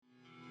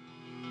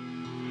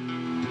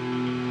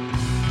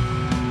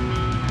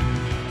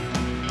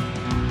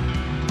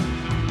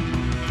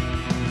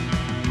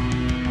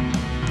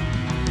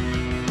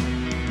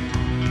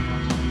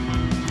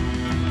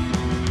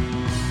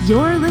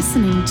You're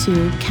listening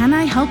to Can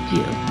I Help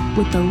You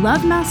with the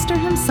Love Master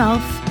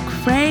himself,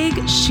 Craig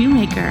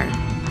Shoemaker.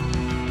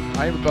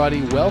 Hi,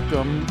 everybody.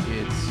 Welcome.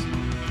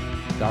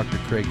 It's Dr.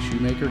 Craig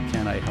Shoemaker.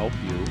 Can I help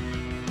you?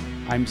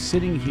 I'm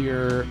sitting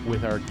here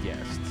with our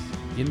guests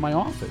in my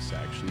office,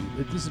 actually.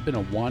 This has been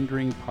a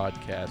wandering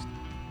podcast.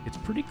 It's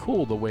pretty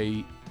cool the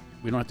way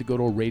we don't have to go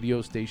to a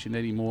radio station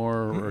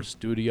anymore or a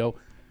studio.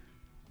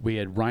 We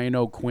had Ryan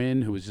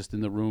O'Quinn, who was just in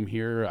the room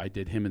here. I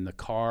did him in the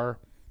car.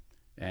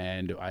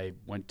 And I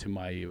went to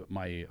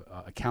my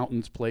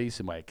accountant's place,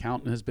 and my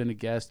accountant has been a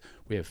guest.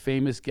 We have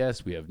famous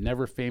guests. We have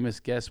never famous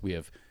guests.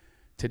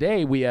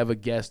 Today we have a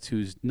guest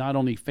who's not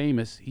only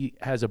famous, he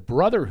has a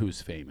brother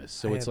who's famous.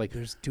 So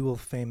there's dual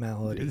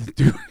famality.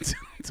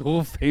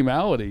 Dual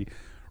famality.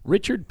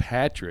 Richard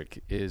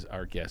Patrick is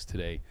our guest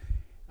today.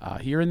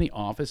 Here in the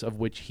office, of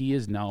which he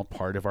is now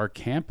part of our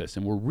campus,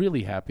 and we're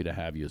really happy to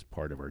have you as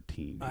part of our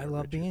team. I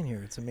love being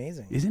here. It's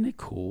amazing. Isn't it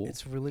cool?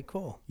 It's really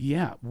cool.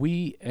 Yeah,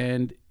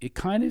 and it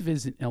kind of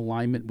is in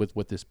alignment with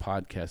what this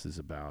podcast is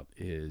about.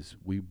 Is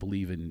we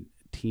believe in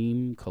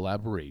team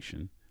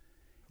collaboration,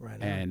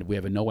 right? And we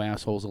have a no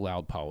assholes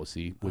allowed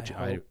policy, which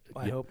I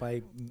hope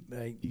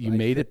you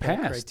made it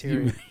past.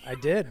 I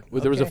did.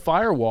 Well, there was a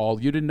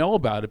firewall. You didn't know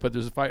about it, but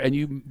there's a fire, and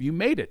you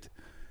made it.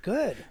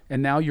 Good.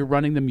 And now you're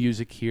running the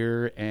music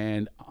here,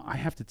 and I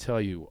have to tell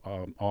you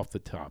off the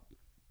top,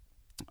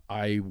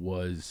 I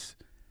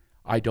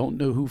don't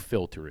know who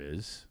Filter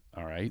is,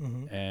 all right?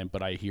 Mm-hmm.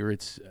 But I hear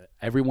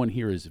everyone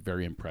here is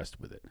very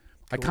impressed with it. Cool.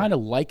 I kind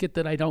of like it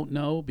that I don't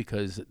know,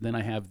 because then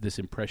I have this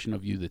impression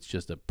of you that's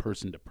just a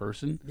person to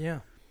person. Yeah.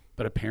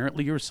 But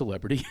apparently you're a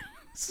celebrity.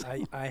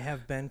 So. I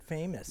have been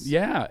famous.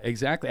 Yeah,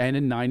 exactly. And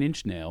in Nine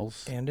Inch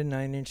Nails. And a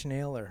 9-inch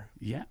nailer.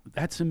 Yeah,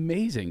 that's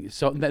amazing.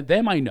 So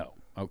them I know.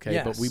 Okay,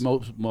 yes. But we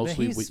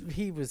mostly Trent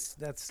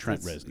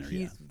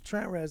Reznor.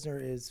 Trent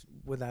Reznor is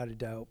without a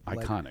doubt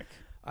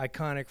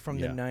iconic from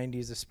the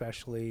 90s,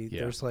 especially.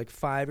 Yeah. There's like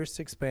 5 or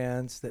 6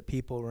 bands that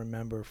people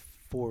remember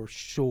for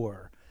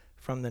sure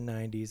from the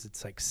 90s.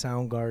 It's like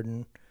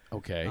Soundgarden.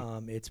 Okay.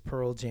 It's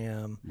Pearl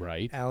Jam.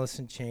 Right. Alice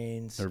in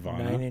Chains.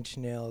 Nirvana. 9 Inch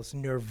Nails.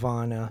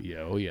 Nirvana. Yeah.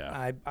 Oh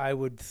yeah. I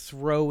would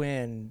throw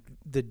in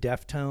the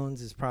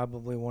Deftones is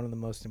probably one of the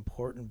most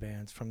important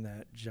bands from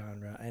that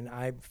genre. And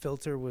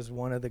Filter was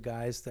one of the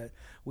guys that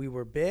we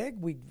were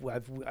big.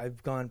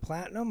 I've gone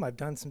platinum. I've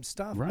done some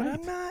stuff. Right. But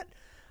I'm not.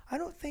 I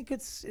don't think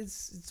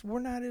we're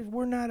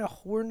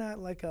not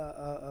like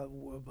a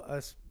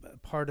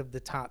part of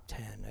the top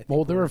 10.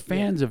 Well, there are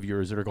fans of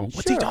yours that are going,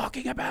 "What's he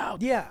talking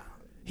about?" Yeah.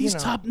 He's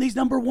top. He's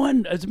number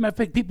one. As a matter of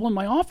fact, people in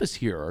my office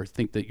here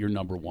think that you're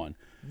number one.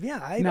 Yeah,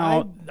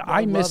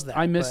 I missed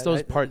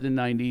those parts in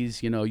the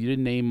 '90s. You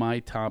didn't name my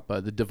top.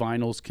 The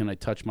Divinals. Can I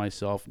touch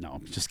myself? No,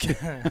 I'm just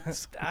kidding.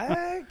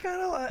 I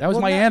kind of. That was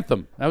my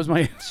anthem. That was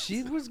my.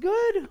 She was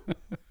good.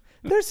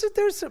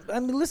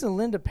 Listen,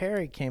 Linda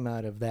Perry came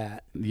out of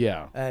that.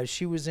 Yeah.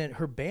 She was in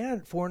her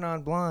band. 4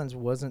 Non-Blondes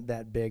wasn't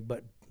that big,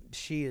 but.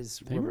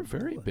 They were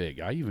very big.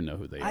 I even know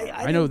who they are.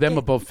 I know them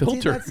above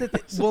Filter. See,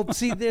 that's well,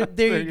 see, there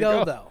you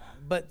go, though.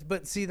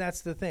 But see,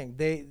 that's the thing.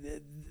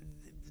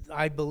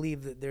 I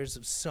believe that there's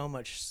so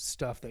much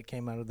stuff that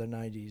came out of the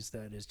 90s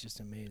that is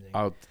just amazing.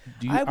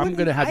 I'm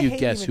going to have you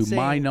guess who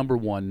my number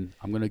one.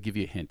 I'm going to give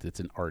you a hint. It's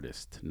an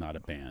artist, not a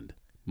band.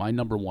 My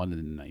number one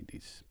in the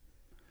 90s.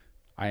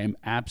 I am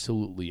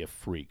absolutely a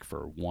freak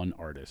for one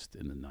artist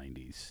in the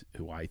 90s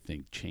who I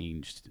think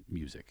changed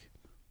music.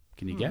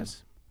 Can you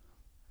guess?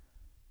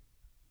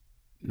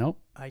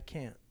 Nope. I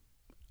can't.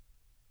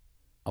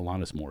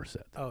 Alanis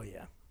Morissette. Oh,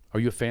 yeah.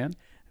 Are you a fan?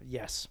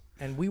 Yes.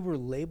 And we were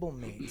label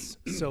mates.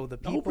 So the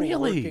people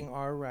working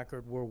our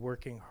record were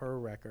working her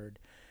record.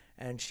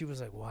 And she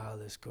was like, wow,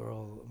 this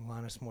girl,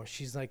 Alanis Morissette,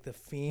 she's like the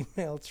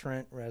female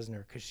Trent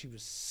Reznor, because she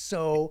was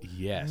so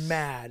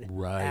mad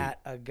at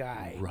a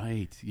guy.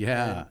 Right.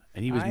 Yeah.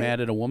 And he was mad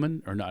at a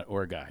woman or not,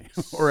 or a guy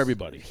or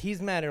everybody.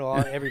 He's mad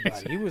at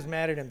everybody. He was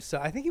mad at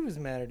himself. I think he was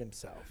mad at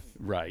himself.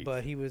 Right.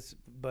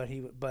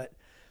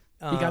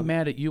 He got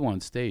mad at you on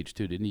stage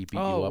too, didn't he? Beat you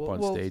up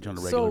on stage on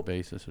a regular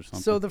basis or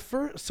something?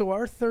 So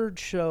our third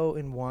show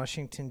in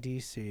Washington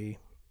D.C.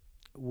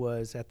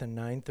 was at the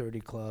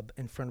 930 Club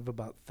in front of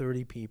about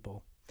 30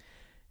 people,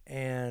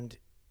 and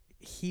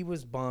he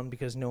was bummed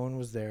because no one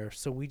was there.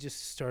 So we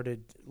just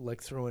started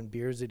like throwing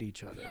beers at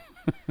each other,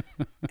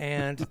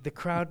 and the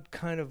crowd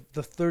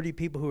the 30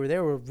 people who were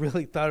there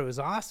really thought it was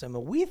awesome,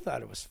 and we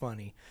thought it was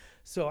funny.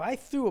 So I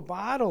threw a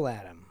bottle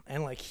at him,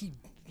 and he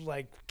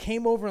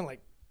came over and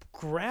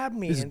grabbed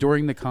me. This is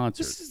during the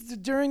concert. This is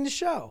during the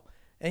show,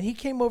 and he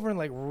came over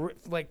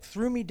and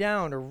threw me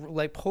down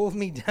or pulled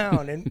me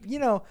down. And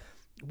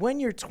when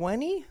you're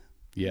 20,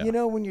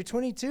 when you're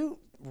 22,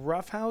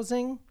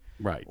 roughhousing,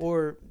 right,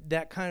 or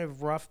that kind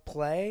of rough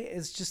play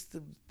is just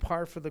the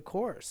par for the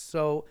course.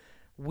 So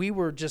we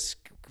were just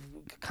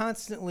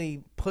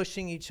constantly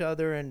pushing each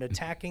other and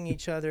attacking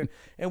each other,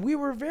 and we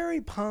were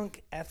very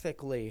punk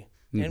ethically.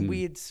 And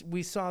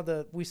we saw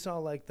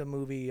like the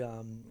movie,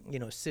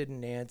 Sid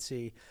and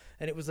Nancy,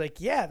 and it was like,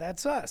 yeah,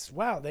 that's us.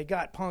 Wow, they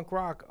got punk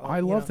rock.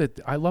 I love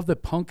that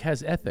punk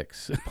has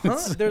ethics.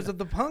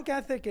 The punk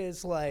ethic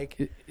is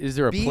like. Is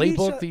there a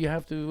playbook that you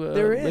have to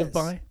live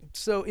by?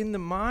 So in the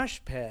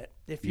mosh pit,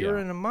 if you're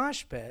in a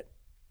mosh pit,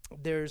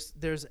 there's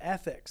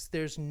ethics.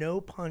 There's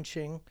no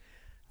punching.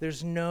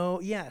 There's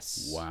no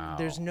Wow.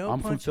 There's no.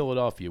 I'm from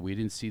Philadelphia. We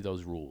didn't see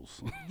those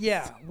rules.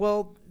 Yeah.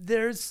 Well,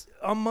 there's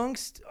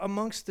amongst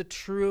the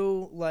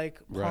true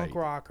like punk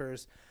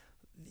rockers,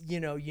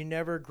 you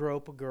never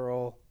grope a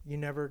girl. You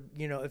never,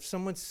 if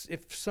someone's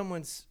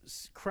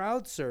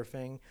crowd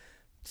surfing,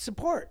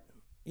 support.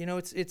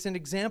 It's an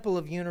example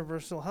of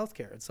universal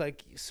healthcare. It's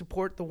like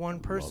support the one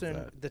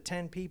person, the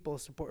 10 people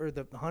support, or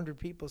the 100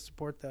 people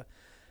support the.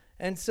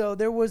 And so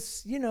there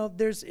was,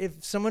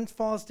 if someone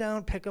falls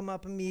down, pick them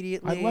up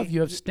immediately. I love you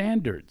have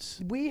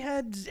standards. We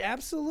had,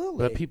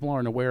 absolutely. But people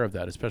aren't aware of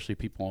that, especially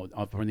people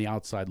from the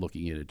outside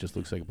looking in. It just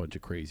looks like a bunch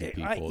of crazy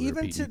people that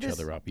are beating each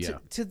other up. Yeah.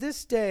 To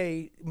this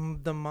day,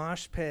 the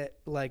mosh pit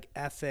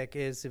ethic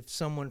is if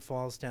someone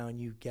falls down,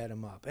 you get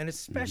them up, and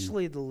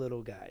especially the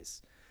little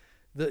guys.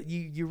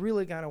 You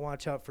really got to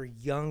watch out for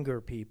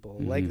younger people.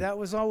 Like that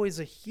was always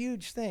a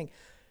huge thing.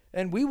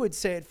 And we would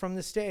say it from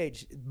the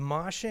stage.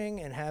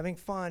 Moshing and having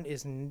fun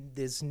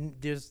does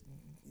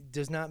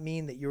not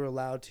mean that you're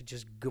allowed to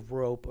just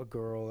grope a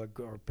girl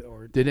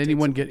or did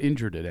anyone get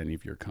injured at any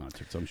of your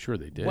concerts? I'm sure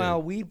they did.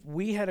 Well,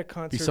 we had a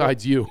concert.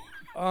 Besides you.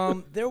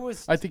 There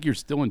was. I think you're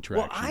still in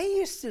traction.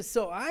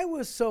 Well, I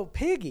was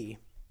Piggy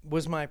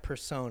was my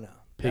persona.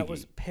 Piggy. That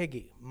was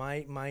Piggy. My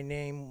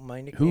nickname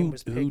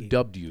was Piggy. Who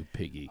dubbed you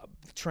Piggy?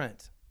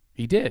 Trent.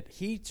 He did.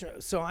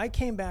 So I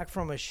came back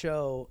from a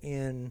show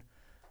in.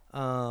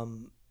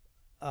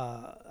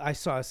 I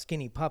saw a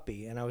Skinny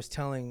Puppy, and I was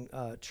telling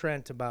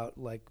Trent about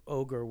like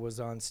Ogre was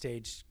on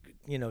stage,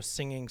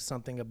 singing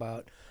something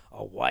about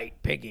a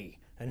white piggy,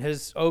 and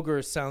his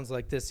Ogre sounds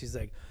like this. He's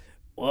like,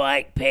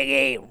 "White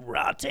piggy,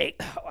 rotting."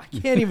 I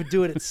can't even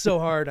do it. It's so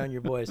hard on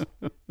your voice.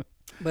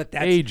 But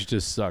that's, age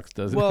just sucks,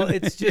 doesn't it? Well,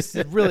 it's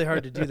really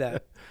hard to do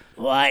that.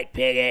 White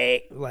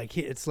piggy, like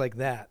it's like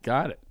that.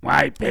 Got it.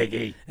 White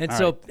piggy.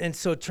 And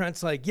so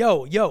Trent's like,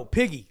 yo,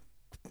 piggy.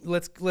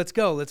 Let's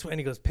go. And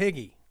he goes,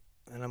 Piggy.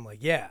 And I'm like,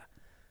 yeah.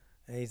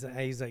 And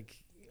he's like,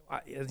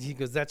 he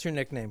goes, that's your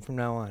nickname from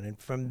now on. And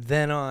from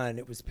then on,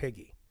 it was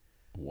Piggy.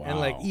 Wow. And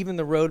like, even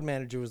the road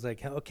manager was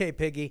like, okay,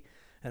 Piggy.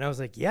 And I was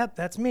like, yep,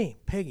 that's me,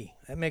 Piggy.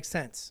 That makes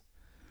sense.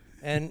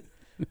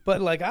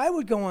 But like, I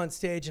would go on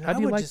stage and how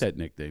do you like that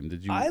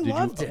nickname? I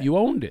loved it. You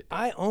owned it.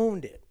 I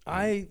owned it.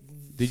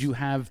 Did you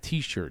have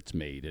T-shirts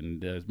made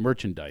and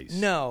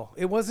merchandise? No,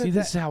 it wasn't. See,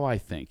 this is how I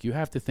think. You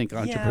have to think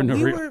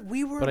entrepreneurial.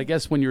 We were. But I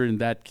guess when you're in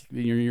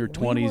your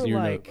 20s, and you're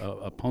like, in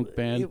a punk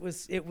band.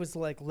 It was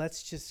like,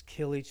 let's just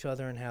kill each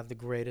other and have the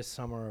greatest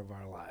summer of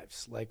our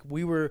lives. Like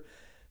we were.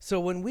 So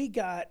when we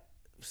got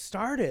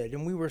started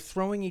and we were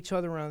throwing each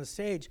other around the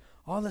stage,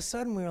 all of a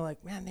sudden we were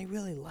like, man, they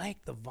really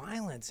like the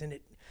violence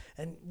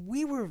and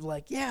we were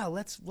like, yeah,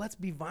 let's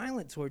be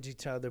violent towards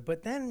each other.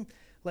 But then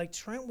like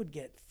Trent would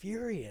get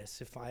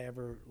furious if I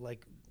ever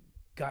like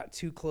got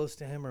too close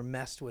to him or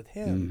messed with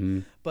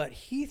him. But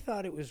he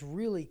thought it was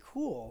really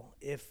cool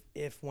if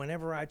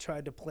whenever I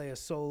tried to play a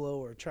solo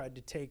or tried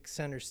to take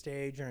center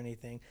stage or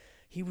anything,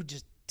 he would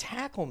just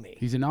tackle me.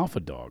 He's an alpha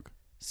dog.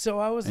 So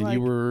I was and like,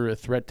 you were a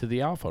threat to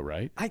the alpha,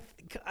 right? I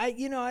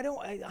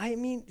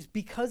mean,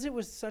 because it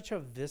was such a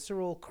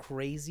visceral,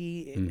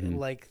 crazy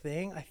like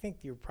thing. I think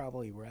you're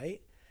probably right,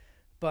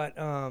 but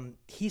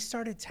he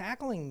started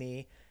tackling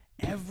me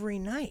every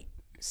night.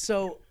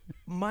 So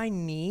my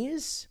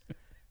knees,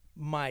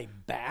 my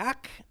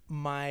back,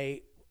 my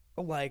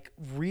like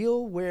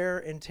real wear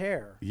and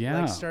tear.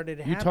 Yeah, like started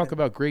to happen. You talk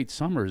about great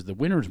summers. The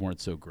winters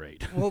weren't so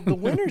great. Well, the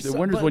winters.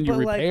 when you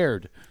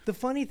repaired. Like, the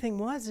funny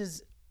thing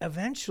is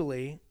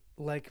eventually,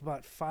 like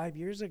about 5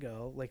 years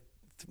ago, like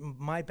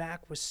my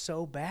back was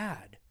so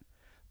bad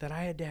that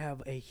I had to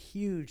have a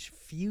huge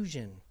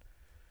fusion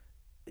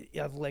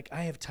of like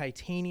I have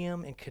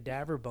titanium and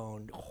cadaver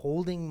bone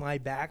holding my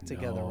back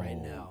together right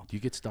now. Do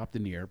you get stopped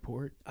in the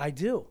airport? I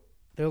do.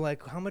 They're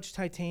like, how much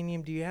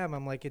titanium do you have?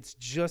 I'm like, it's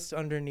just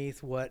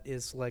underneath what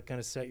is like going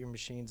to set your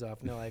machines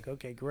off. And they're like,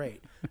 okay,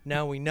 great.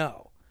 Now we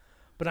know.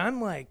 But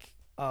I'm like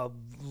a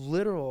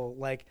literal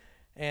like,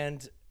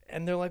 and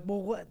they're like,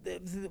 well, what?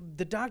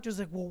 The doctor's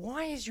like, well,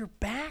 why is your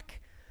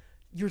back?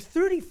 You're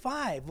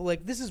 35.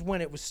 Like, this is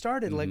when it was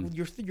started. Like,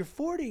 you're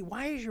 40.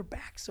 Why is your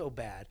back so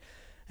bad?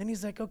 And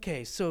he's like,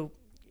 okay, so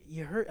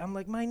you hurt. I'm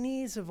like, my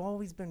knees have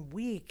always been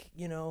weak,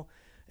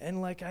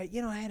 And like, I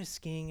had a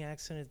skiing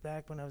accident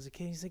back when I was a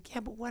kid. He's like,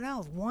 yeah, but what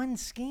else? One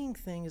skiing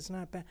thing is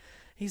not bad.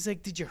 He's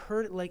like, did you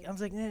hurt it? Like, I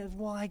was like,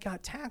 well, I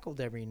got tackled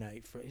every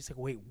night. He's like,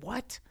 wait,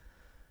 what?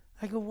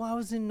 I go, well, I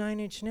was in Nine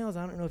Inch Nails.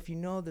 I don't know if you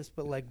know this,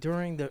 but like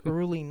during the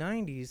early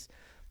 90s,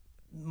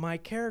 my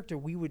character,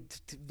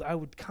 I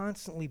would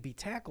constantly be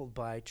tackled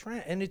by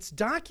Trent, and it's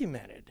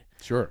documented.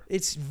 Sure.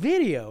 It's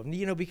video,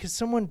 because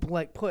someone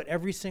like put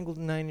every single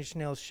Nine Inch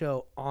Nails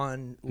show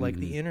on like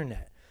the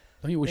internet.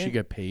 Don't you wish you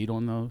get paid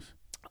on those?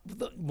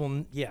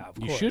 Well, yeah, of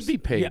You course. should be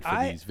paid Yeah,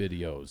 for these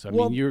videos. I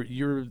well, mean,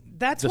 you're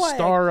that's the why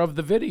star of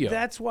the video.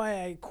 That's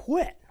why I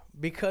quit,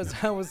 because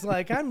I was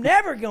like, I'm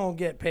never gonna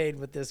get paid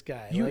with this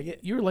guy.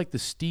 You're like the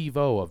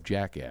Steve-O of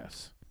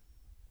Jackass.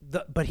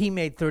 But he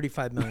made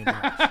 $35 million.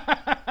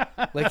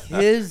 Like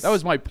his. That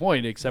was my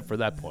point, except for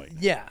that point.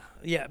 Yeah.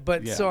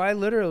 But Yeah. so I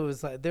literally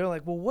was like, they're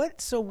like, well, what?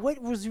 So what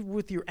was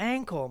with your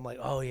ankle? I'm like,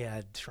 oh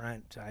yeah,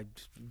 Trent, I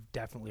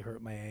definitely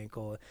hurt my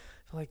ankle.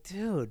 They're like,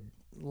 dude,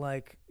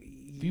 like.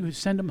 Do you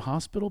send him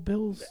hospital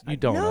bills? You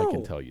don't. No. I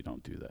can tell you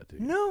don't do that, do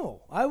you?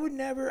 No, I would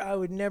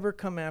never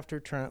come after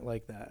Trent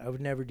like that. I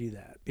would never do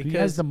that because He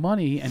has the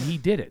money and he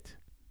did it.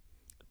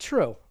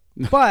 True,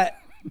 but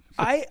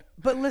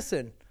but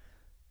listen,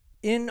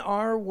 in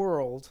our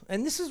world,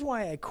 and this is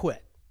why I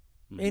quit.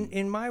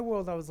 In my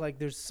world, I was like,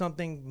 there's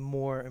something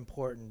more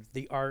important.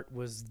 The art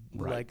was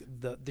like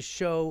the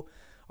show,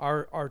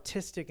 our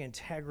artistic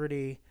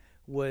integrity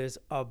was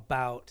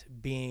about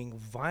being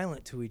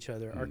violent to each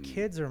other. Our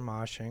kids are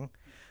moshing.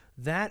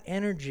 That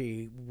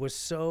energy was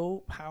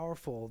so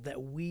powerful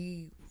that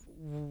we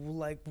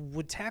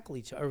would tackle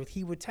each other, or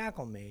he would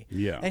tackle me.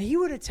 Yeah. And he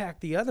would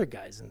attack the other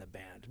guys in the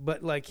band,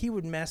 but like he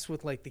would mess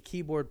with like the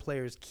keyboard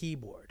player's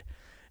keyboard.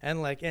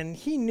 And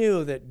he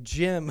knew that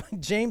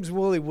James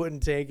Woolley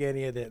wouldn't take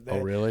any of it. Oh,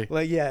 really?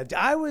 Like, yeah,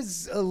 I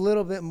was a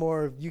little bit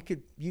more, you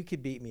could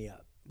beat me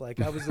up.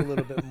 Like I was a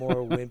little bit more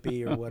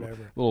wimpy or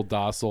whatever. A little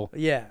docile.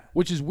 Yeah.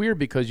 Which is weird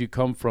because you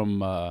come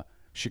from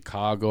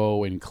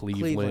Chicago and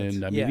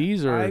Cleveland. I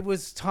mean, I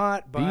was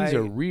taught by. These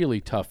are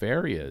really tough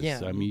areas. Yeah.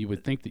 I mean, you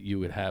would think that you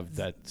would have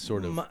that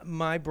sort of.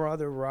 My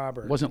brother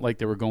Robert. It wasn't like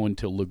they were going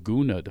to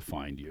Laguna to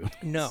find you.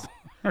 No.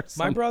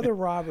 My brother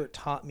Robert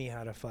taught me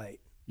how to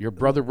fight. Your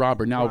brother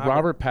Robert. Now,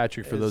 Robert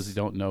Patrick, for those who is-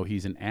 don't know,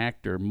 he's an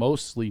actor,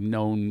 mostly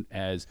known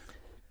as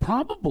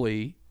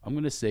probably, I'm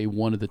going to say,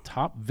 one of the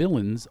top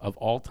villains of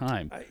all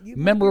time. You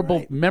might be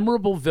right.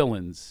 Memorable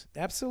villains.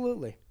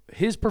 Absolutely.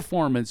 His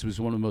performance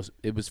was one of the most.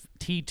 It was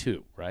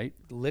T2, right?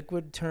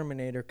 Liquid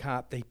Terminator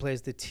cop. He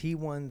plays the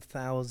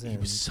T-1000. He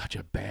was such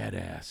a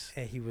badass.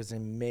 And he was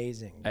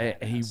amazing.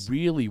 He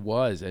really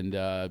was, and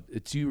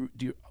it's you.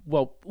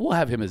 Well, we'll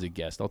have him as a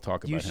guest. I'll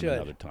talk You about him should.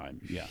 another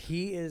time. Yeah,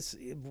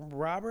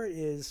 Robert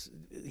is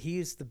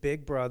the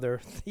big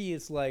brother. He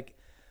is like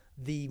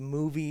the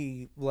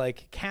movie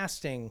like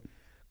casting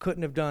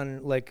couldn't have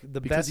done like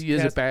the because best. he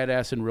is a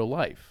badass in real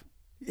life.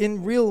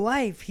 In real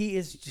life,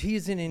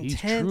 he's an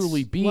intense. He's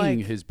truly being like,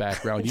 his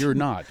background. You're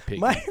not. Piggy.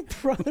 My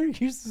brother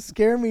used to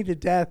scare me to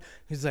death.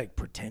 He's like,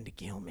 pretend to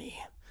kill me.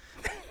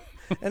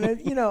 And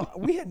then,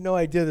 we had no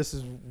idea this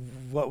is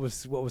what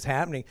was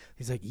happening.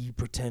 He's like, you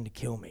pretend to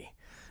kill me.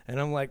 And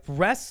I'm like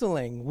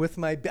wrestling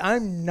with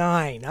I'm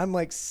 9. I'm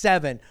like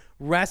 7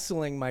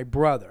 wrestling my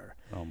brother.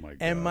 Oh my God.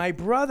 And my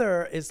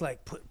brother is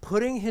like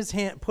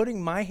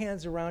putting my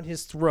hands around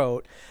his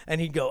throat,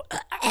 and he'd go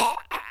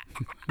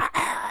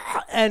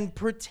and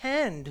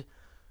pretend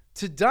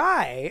to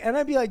die, and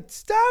I'd be like,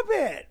 "Stop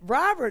it,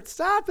 Robert!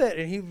 Stop it!"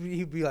 And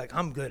he'd be like,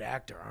 "I'm a good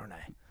actor, aren't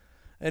I?"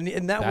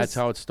 And that's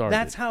how it started.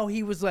 That's how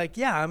he was like,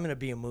 "Yeah, I'm gonna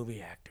be a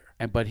movie actor."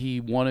 But he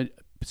wanted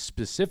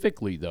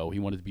specifically, though, he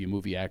wanted to be a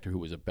movie actor who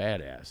was a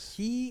badass.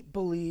 He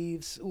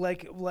believes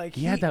like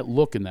He had that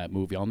look in that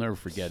movie. I'll never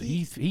forget it.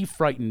 He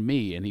frightened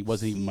me, and he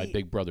wasn't even my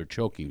big brother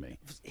choking me.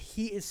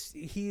 He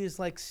is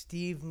like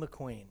Steve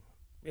McQueen.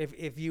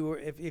 If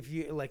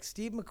you like,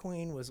 Steve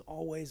McQueen was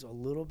always a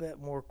little bit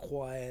more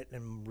quiet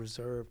and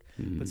reserved,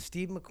 but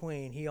Steve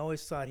McQueen, he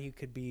always thought he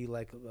could be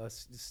like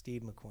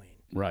Steve McQueen.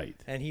 Right.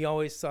 And he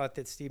always thought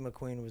that Steve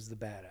McQueen was the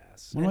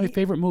badass. One of my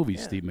favorite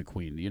movies, Steve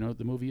McQueen. Do you know what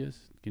the movie is?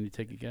 Can you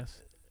take a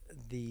guess?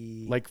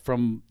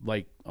 From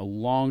a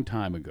long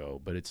time ago,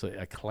 but it's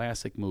a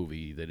classic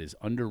movie that is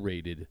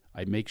underrated.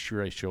 I make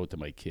sure I show it to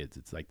my kids.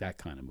 It's like that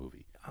kind of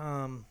movie.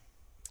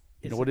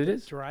 You know what it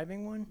is?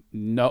 Driving one?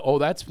 No. Oh,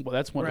 that's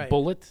one. Right.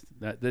 Bullet.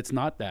 That's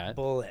not that.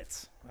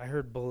 Bullets. I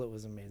heard Bullet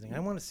was amazing. I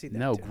want to see that.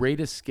 No, too.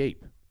 Great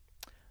Escape.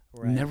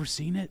 Right. Never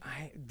seen it?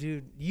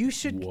 Dude, you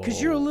should,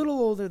 because you're a little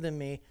older than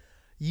me.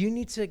 You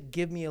need to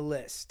give me a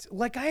list.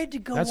 Like, I had to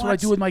go. That's what I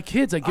do with my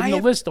kids. I give them a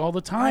list all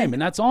the time,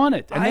 and that's on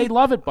it. And they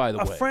love it, by the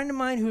way. A friend of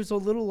mine who's a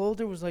little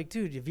older was like,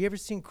 dude, have you ever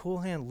seen Cool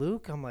Hand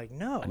Luke? I'm like,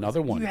 no.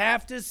 Another one. You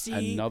have to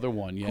see another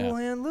one, yeah. Cool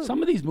Hand Luke.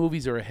 Some of these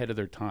movies are ahead of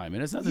their time,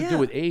 and it's nothing to do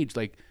with age.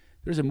 Like,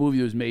 there's a movie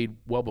that was made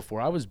well before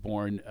I was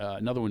born,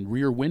 another one,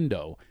 Rear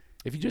Window.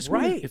 If you just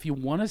if you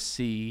want to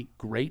see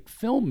great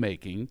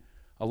filmmaking,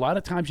 a lot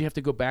of times you have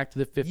to go back to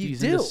the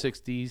 50s and the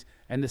 60s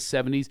and the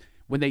 70s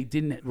when they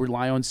didn't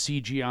rely on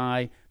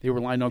CGI. They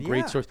relied on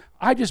great source.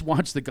 I just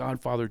watched The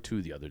Godfather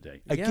 2 the other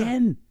day.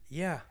 Again.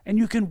 Yeah. And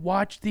you can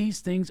watch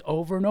these things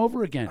over and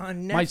over again.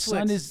 On Netflix, my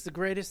son is the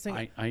greatest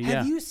thing.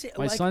 Have you seen?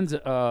 My son's a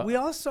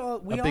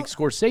big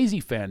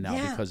Scorsese fan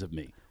now because of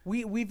me.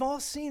 We've all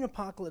seen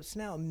Apocalypse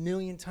Now a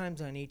million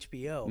times on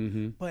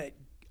HBO, but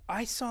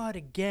I saw it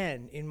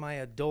again in my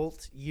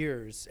adult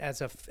years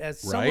as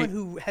someone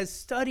who has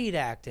studied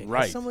acting,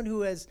 as someone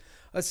who has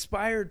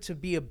aspired to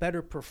be a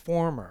better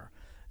performer.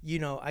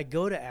 I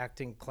go to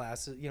acting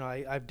classes.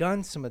 I've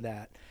done some of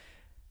that,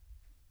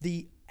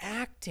 the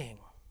acting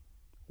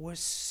was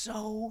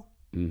so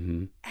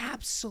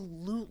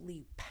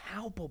absolutely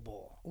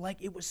palpable.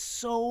 Like, it was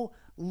so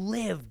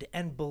lived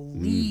and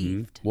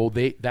believed. Well,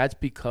 that's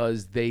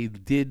because they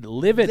did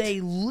live it.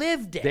 They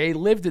lived it. They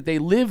lived it. They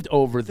lived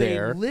over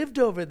there. They lived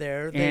over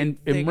there. And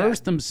they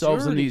immersed got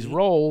themselves in these dirty.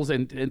 roles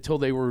until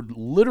they were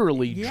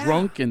literally Yeah.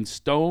 drunk and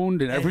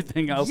stoned and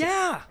everything else.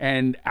 Yeah.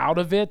 And out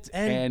of it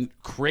And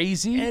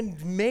crazy.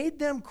 And made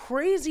them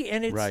crazy.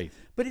 And it's Right.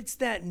 But it's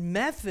that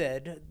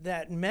method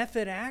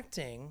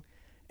acting,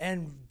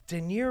 and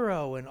De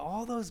Niro and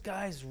all those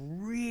guys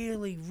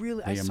really,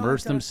 really. They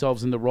immersed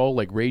themselves in the role.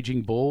 Like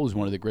Raging Bull is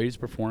one of the greatest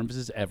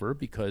performances ever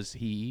because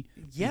he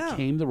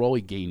became the role.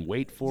 He gained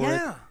weight for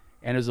it,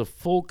 and it was a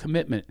full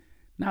commitment.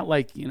 Not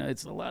like,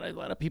 it's a lot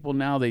of people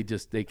now. They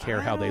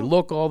care how they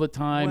look all the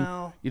time.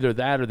 Well, either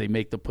that or they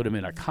put him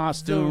in a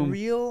costume. The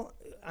real.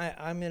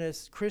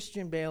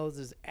 Christian Bale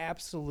is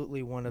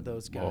absolutely one of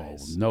those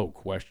guys. Oh, no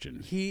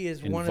question. He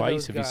is in one Vice. of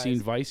those guys. Have you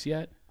seen Vice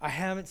yet? I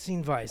haven't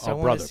seen Vice. Oh, I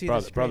want to see the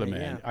brother, screening,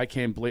 man! yeah. I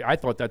can't believe. I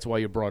thought that's why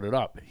you brought it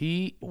up.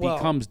 He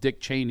becomes Dick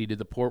Cheney to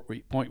the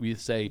point where you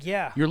say,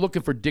 you're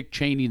looking for Dick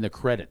Cheney in the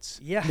credits.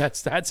 Yeah,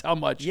 that's how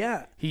much.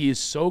 Yeah, he is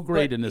so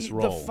great in this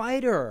role. The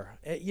fighter,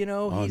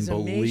 he's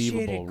an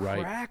emaciated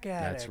crack addict.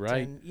 That's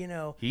right.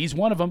 And, he's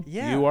one of them.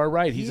 Yeah, you are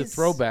right. He's a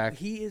throwback.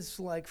 He is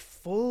like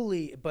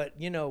fully. But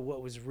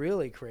what was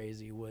really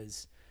crazy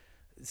was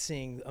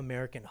seeing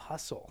American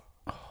Hustle.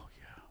 Oh,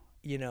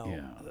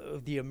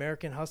 the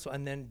American Hustle,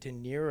 and then De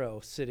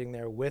Niro sitting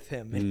there with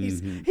him. And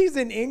he's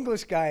an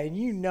English guy, and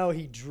he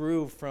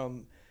drew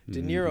from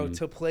De Niro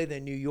to play the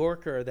New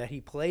Yorker that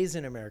he plays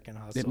in American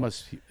Hustle. It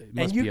must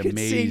and be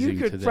amazing. You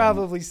could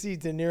probably see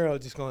De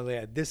Niro just going,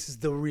 "Yeah, this is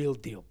the real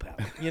deal, pal."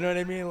 You know what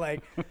I mean?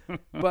 Like,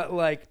 but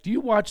like, do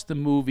you watch the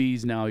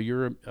movies now?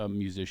 You're a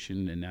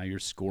musician, and now you're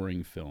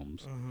scoring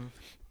films.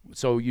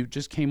 So you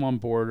just came on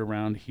board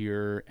around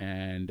here,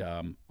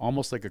 and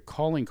almost like a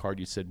calling card,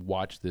 you said,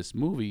 watch this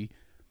movie.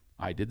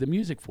 I did the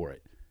music for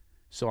it.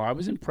 So I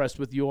was impressed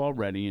with you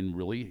already and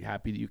really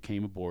happy that you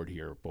came aboard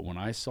here. But when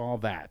I saw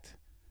that,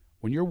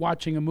 when you're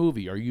watching a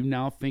movie, are you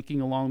now thinking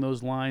along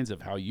those lines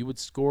of how you would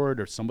score it,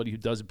 or somebody who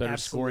does better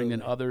scoring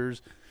than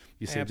others?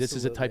 You say, this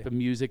is a type of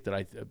music that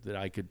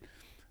I could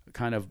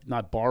kind of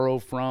not borrow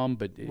from,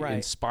 but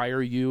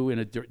inspire you in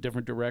a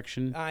different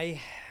direction?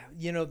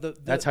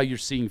 That's how you're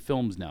seeing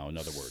films now, in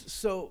other words.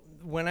 So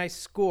when I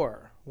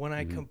score, when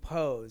I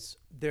compose,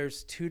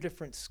 there's two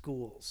different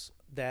schools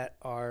that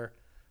are,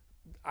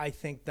 I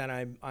think that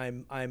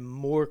I'm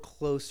more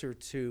closer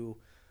to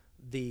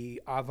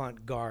the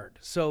avant-garde.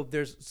 So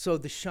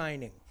The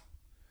Shining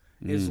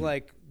is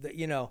like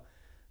The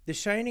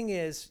Shining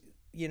is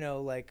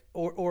like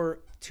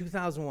or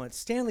 2001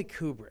 Stanley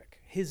Kubrick,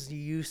 his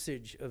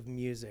usage of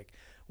music,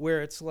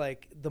 where it's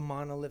like the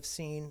monolith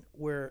scene,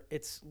 where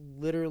it's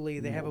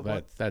literally they have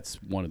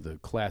that's one of the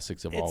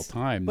classics of all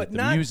time. But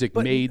the music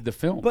made the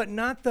film, but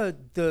not the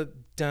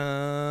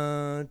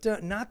dun,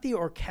 dun, not the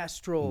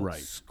orchestral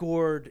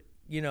scored.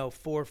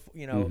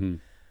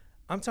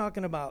 I'm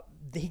talking about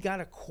he got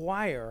a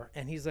choir,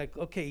 and he's like,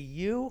 okay,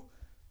 you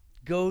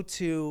go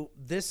to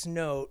this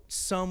note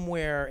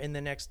somewhere in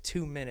the next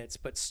 2 minutes,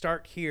 but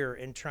start here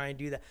and try and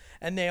do that,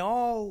 and they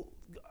all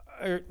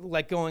are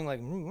like going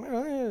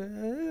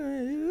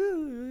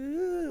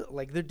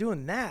like they're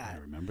doing that. I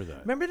remember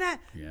that. Remember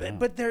that? Yeah.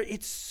 But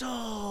it's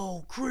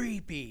so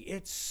creepy.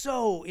 It's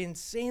so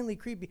insanely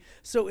creepy.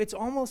 So it's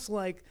almost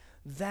like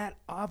that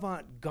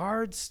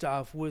avant-garde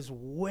stuff was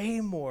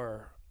way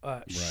more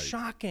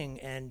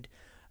shocking and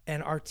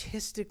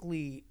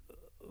artistically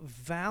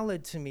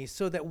valid to me.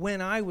 So that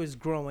when I was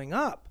growing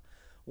up,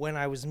 when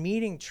I was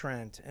meeting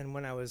Trent, and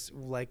when I was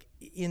like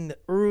in the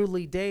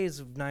early days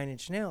of Nine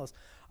Inch Nails,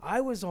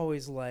 I was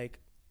always like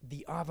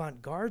the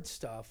avant-garde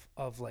stuff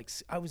of like,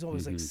 I was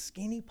always like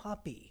Skinny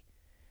Puppy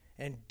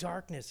and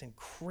Darkness and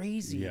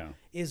Crazy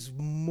is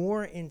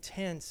more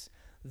intense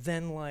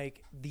than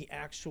like the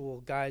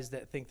actual guys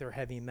that think they're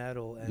heavy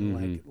metal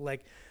and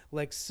like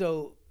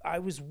so I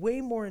was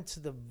way more into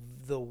the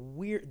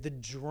weird, the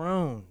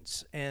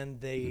drones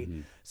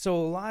and so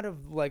a lot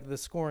of like the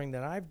scoring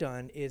that I've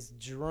done is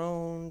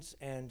drones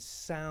and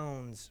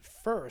sounds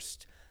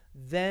first.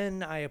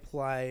 Then I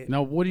apply.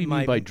 Now, what do you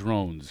mean by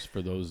drones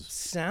for those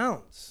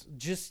sounds?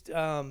 Just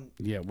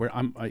where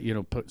I'm,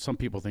 some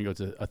people think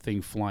it's a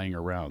thing flying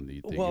around.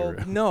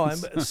 No,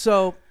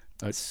 so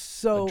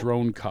a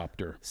drone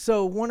copter.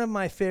 So one of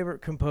my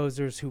favorite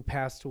composers who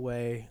passed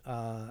away,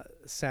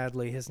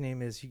 sadly, his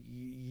name is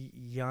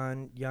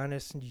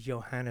Johannes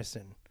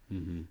Johannesson.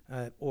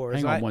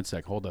 Hang on one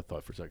sec. Hold that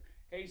thought for a sec.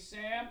 Hey,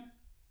 Sam.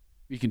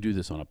 You can do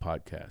this on a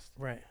podcast.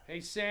 Right.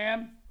 Hey,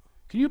 Sam.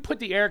 Can you put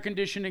the air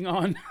conditioning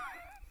on?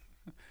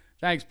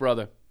 Thanks,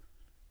 brother.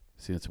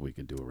 See, that's what we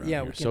can do around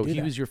here. So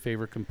he was your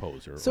favorite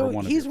composer. So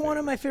he's one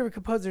of my favorite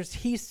composers.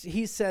 He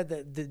said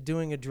that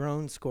doing a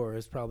drone score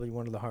is probably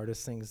one of the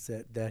hardest things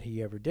that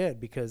he ever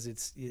did, because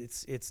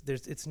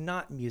it's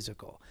not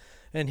musical.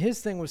 And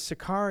his thing was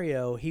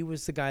Sicario. He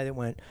was the guy that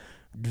went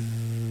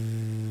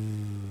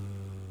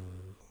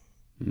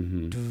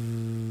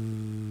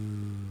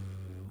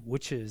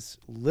which is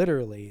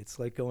literally, it's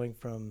like going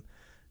from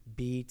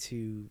B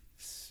to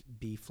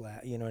B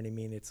flat. You know what I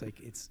mean? It's like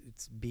it's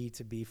B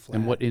to B flat.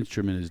 And what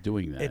instrument is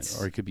doing that?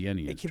 Or it could be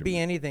any instrument. It could be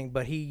anything,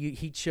 but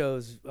he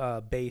chose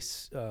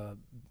bass,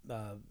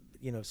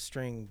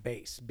 string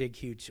bass, big,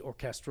 huge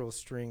orchestral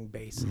string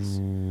basses.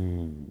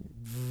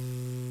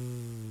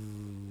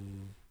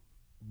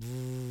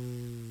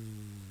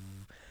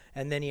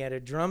 And then he had a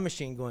drum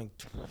machine going.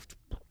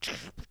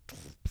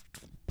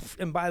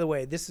 And by the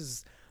way, this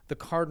is the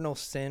cardinal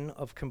sin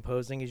of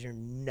composing: is you're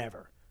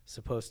never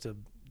supposed to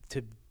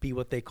be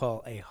what they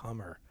call a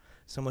hummer,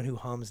 someone who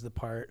hums the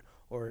part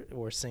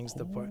or sings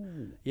the part.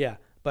 Yeah,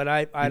 but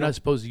you're not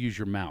supposed to use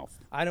your mouth.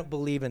 I don't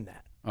believe in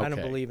that. Okay. I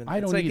don't believe in that. I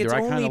don't it's like either. It's I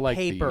kind only of like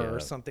paper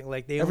or something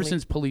like they. Ever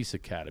since Police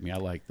Academy, I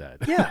like that.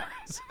 Yeah,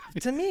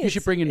 to me, you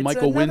should bring in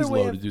Michael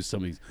Winslow to do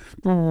some of these.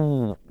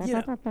 Oh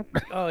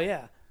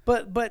yeah.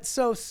 But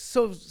so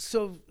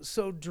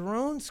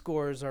drone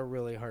scores are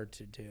really hard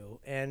to do,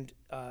 and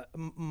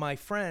my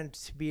friend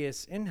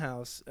Tobias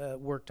Inhouse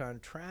worked on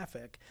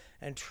Traffic,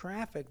 and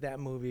Traffic, that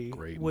movie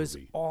was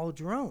all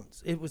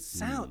drones. It was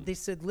sound. They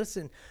said,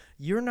 listen,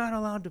 you're not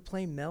allowed to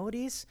play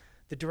melodies.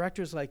 The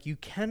director's like, you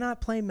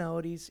cannot play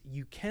melodies,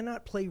 you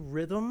cannot play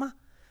rhythm,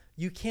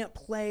 you can't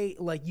play,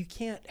 like, you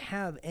can't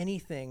have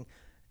anything.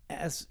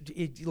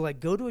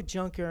 Go to a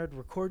junkyard,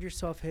 record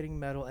yourself hitting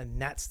metal,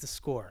 and that's the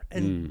score.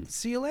 And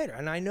see you later.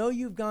 And I know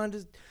you've gone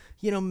to,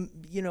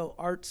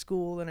 art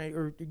school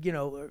or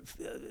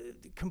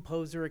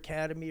composer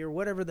academy or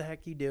whatever the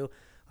heck you do.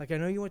 Like, I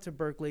know you went to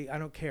Berkeley. I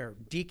don't care.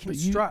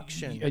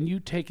 Deconstruction. And you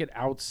take it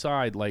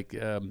outside, like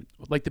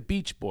the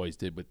Beach Boys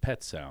did with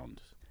Pet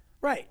Sound.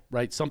 Right.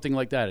 Something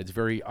like that. It's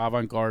very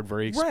avant-garde,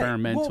 very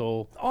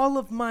experimental. Well, all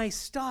of my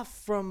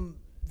stuff from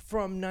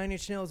Nine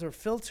Inch Nails or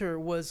Filter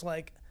was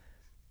like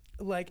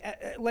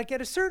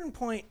at a certain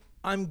point,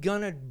 I'm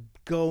gonna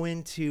go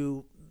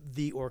into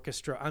the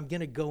orchestra. I'm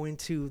gonna go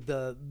into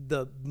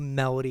the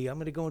melody. I'm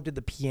gonna go into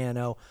the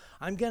piano.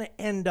 I'm gonna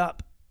end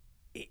up,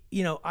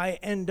 I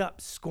end up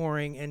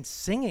scoring and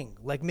singing.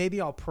 Like, maybe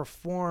I'll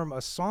perform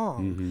a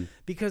song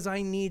because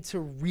I need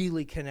to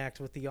really connect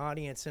with the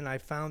audience. And I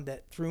found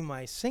that through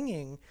my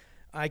singing,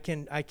 I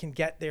can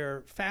get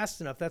there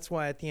fast enough. That's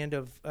why at the end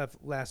of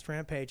Last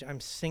Rampage, I'm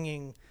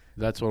singing.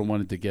 That's what I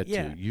wanted to get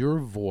to. Your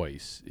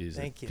voice is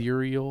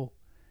ethereal.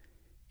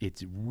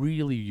 It's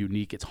really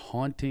unique. It's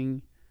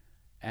haunting.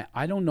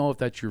 I don't know if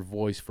that's your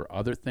voice for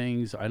other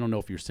things. I don't know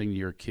if you're singing to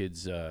your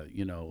kids,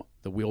 the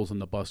wheels on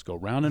the bus go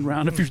round and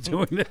round if you're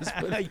doing this.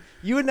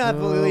 You would not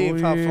believe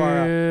how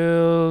far up.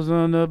 Wheels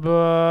on the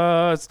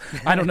bus.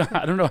 I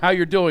don't know how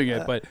you're doing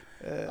it, but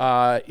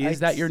is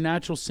that your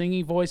natural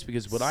singing voice?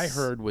 Because what I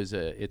heard was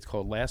it's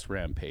called Last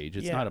Rampage.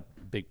 It's not a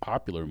big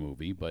popular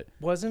movie, but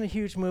wasn't a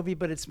huge movie,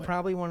 but it's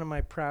probably one of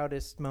my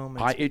proudest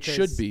moments. It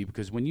should be,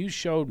 because when you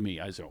showed me,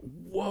 I said,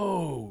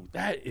 "Whoa,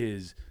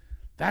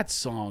 that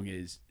song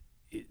it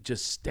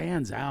just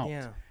stands out,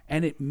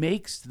 and it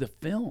makes the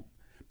film."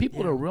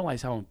 People don't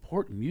realize how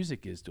important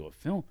music is to a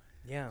film.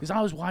 Yeah, because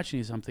I was watching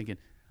this, I'm thinking,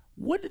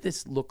 what did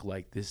this look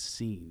like, this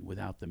scene,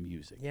 without the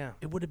music? Yeah,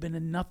 it would have been a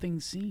nothing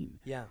scene.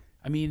 Yeah,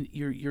 I mean,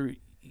 you're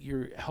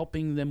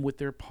helping them with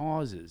their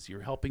pauses.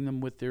 You're helping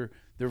them with their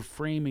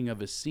framing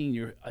of a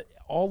scene.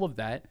 All of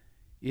that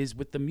is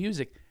with the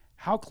music.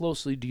 How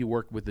closely do you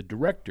work with the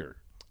director?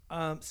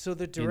 So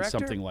the director, in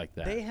something like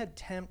that, they had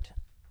temped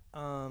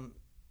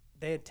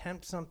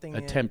something.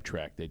 A temp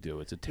track they do.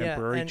 It's a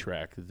temporary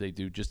track that they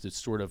do just to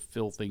sort of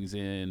fill things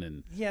in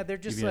and they're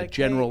just give you like a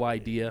general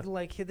idea.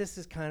 Like, hey, this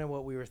is kind of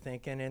what we were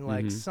thinking, and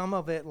like some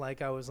of it,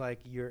 like I was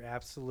like, you're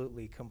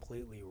absolutely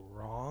completely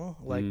wrong.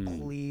 Like,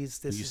 please,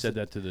 this. You said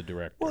that to the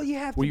director. Well, you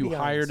have to. Were you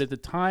hired at the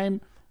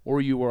time,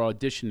 or you were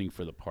auditioning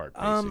for the part,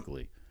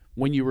 basically,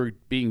 when you were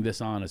being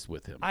this honest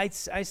with him? I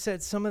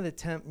said some of the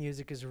temp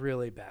music is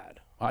really bad.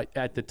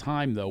 At the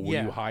time, though,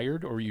 were you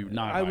hired or were you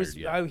not hired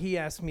yet? He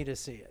asked me to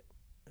see it.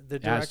 The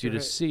director asked you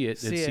to see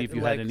it and see if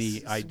you had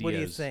any ideas. What do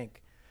you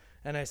think?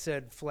 And I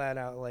said flat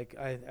out, like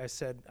I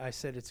said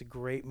it's a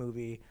great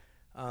movie,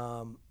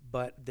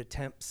 but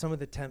some of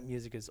the temp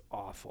music is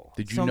awful.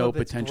 Did you know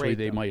potentially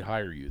they might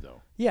hire you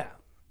though? Yeah.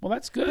 Well,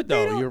 that's good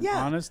though. You're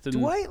honest. And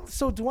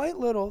Dwight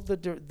Little,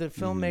 the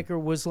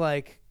filmmaker, was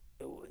like,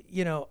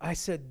 I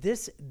said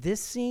this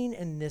scene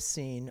and this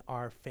scene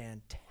are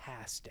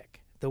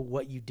fantastic.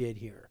 What you did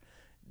here.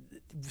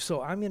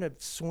 So I'm going to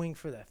swing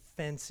for the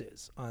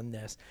fences on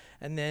this.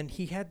 And then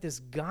he had this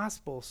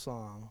gospel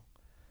song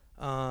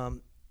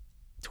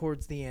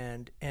towards the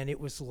end, and it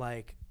was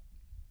like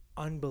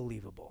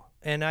unbelievable.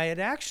 And I had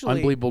actually...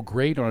 Unbelievable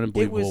great or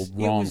unbelievable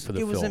wrong for the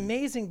film? It was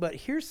amazing, but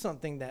here's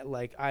something that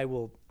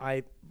I'm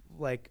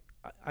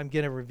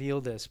going to reveal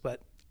this,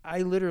 but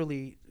I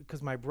literally,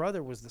 because my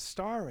brother was the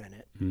star in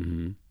it,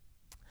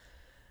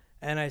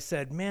 and I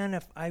said, man,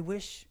 if I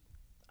wish...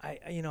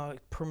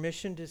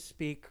 permission to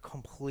speak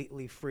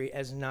completely free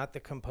as not the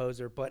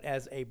composer, but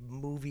as a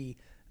movie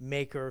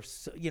maker,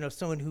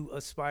 someone who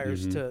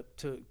aspires to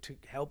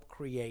help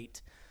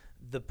create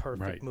the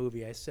perfect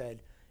movie. I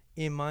said,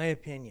 in my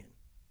opinion,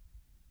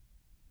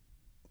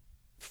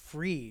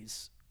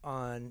 freeze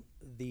on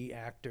the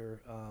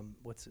actor.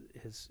 What's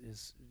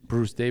his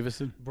Bruce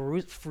Davison,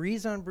 Bruce,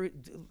 freeze on Bruce.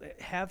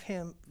 Have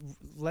him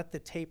let the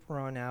tape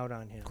run out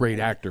on him. great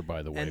actor,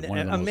 by the way, one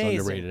of the most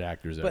underrated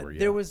actors but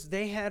ever. But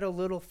they had a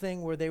little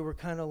thing where they were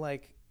kind of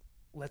like,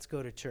 let's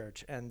go to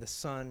church, and the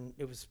sun.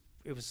 It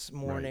was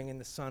morning, and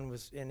the sun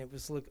was, and it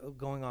was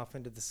going off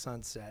into the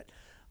sunset,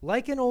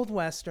 like an old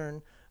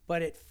Western,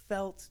 but it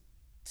felt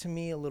to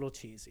me a little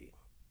cheesy.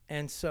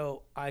 And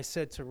so I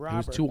said to Robert,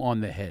 it was too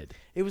on the head.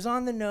 It was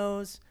on the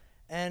nose,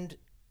 and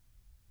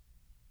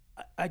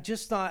I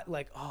just thought,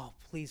 like, oh,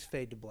 please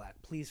fade to black.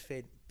 Please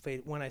fade.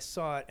 When I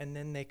saw it, and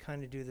then they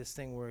kind of do this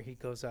thing where he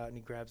goes out and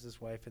he grabs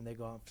his wife, and they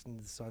go off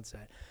into the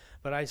sunset.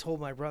 But I told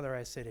my brother,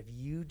 I said, if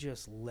you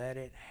just let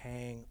it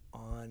hang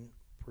on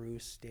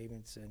Bruce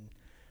Davidson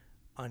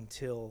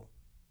until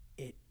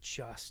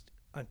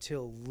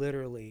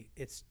literally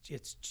it's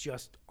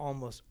just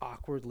almost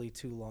awkwardly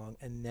too long,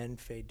 and then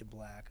fade to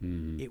black,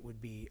 it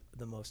would be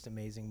the most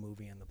amazing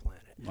movie on the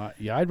planet.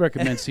 Yeah, I'd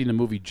recommend seeing the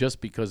movie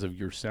just because of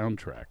your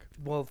soundtrack.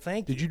 Well,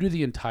 thank you. Did you do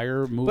the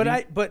entire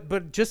movie?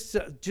 But just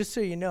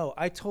so you know,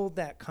 I told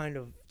that kind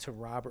of to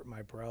Robert,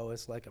 my bro,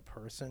 as like a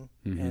person,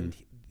 and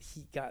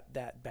he got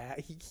that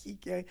back.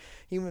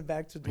 He went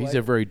back to Dwight. He's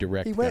a very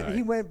direct guy.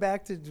 He went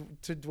back to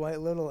Dwight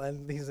Little,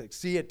 and he's like,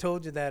 "See, I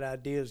told you that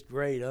idea is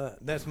great, huh?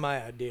 That's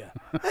my idea."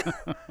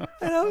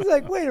 And I was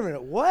like, "Wait a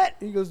minute, what?"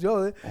 He goes,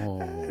 "Yo,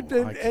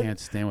 I can't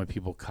stand when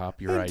people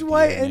copy your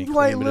idea and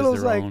Dwight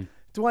Little's like, own.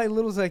 Dwight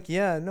Little's like,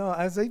 "Yeah, no."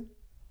 I was like,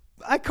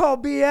 I call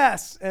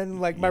BS.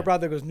 And like my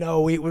brother goes,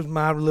 "No, it was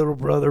my little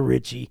brother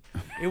Richie.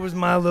 It was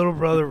my little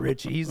brother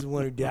Richie. He's the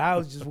one who did. I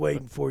was just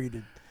waiting for you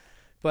to."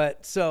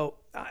 But so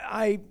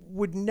I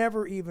would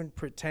never even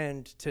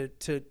pretend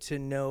to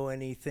know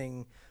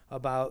anything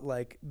about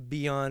like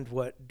beyond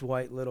what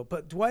Dwight Little.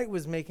 But Dwight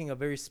was making a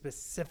very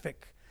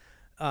specific,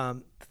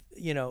 type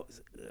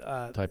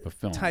of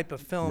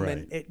film, right.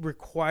 and it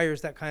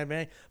requires that kind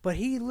of. But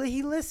he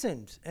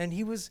listened, and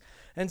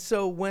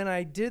so when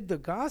I did the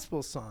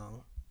gospel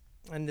song.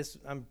 And this,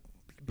 I'm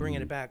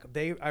bringing it back.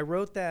 I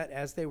wrote that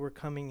as they were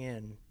coming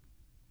in,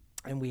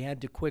 and we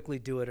had to quickly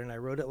do it. And I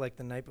wrote it like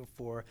the night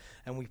before,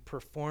 and we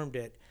performed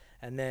it.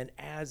 And then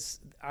as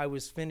I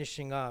was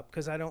finishing up,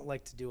 because I don't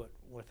like to do it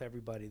with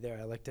everybody there,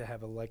 I like to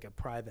have a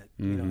private,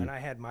 And I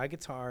had my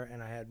guitar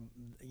and I had,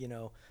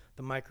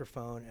 the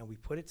microphone, and we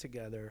put it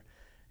together,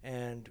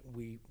 and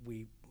we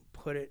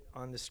put it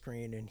on the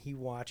screen, and he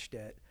watched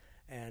it.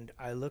 And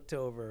I looked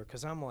over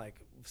because I'm like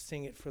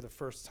seeing it for the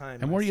first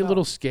time. And were you a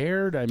little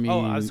scared? I mean,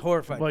 I was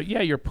horrified. Well,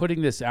 yeah, you're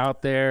putting this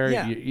out there.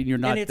 Yeah. You're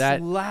not and it's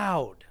that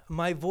loud.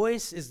 My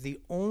voice is the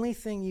only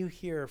thing you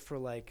hear for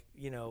 30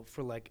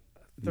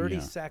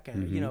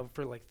 seconds,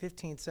 for like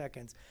 15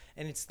 seconds.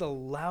 And it's the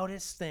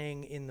loudest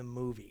thing in the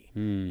movie.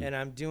 And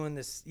I'm doing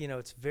this,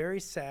 it's very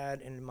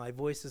sad. And my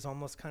voice is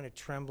almost kind of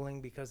trembling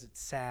because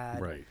it's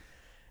sad. Right.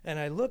 And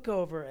I look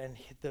over, and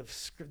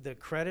the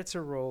credits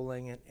are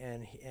rolling,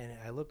 and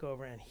I look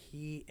over, and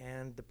he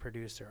and the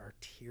producer are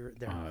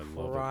they're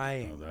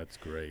crying. Oh, that's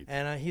great.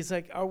 And he's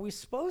like, "Are we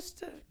supposed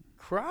to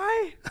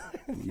cry?"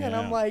 And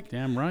I'm like,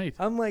 "Damn right."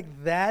 I'm like,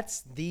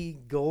 "That's the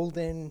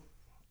golden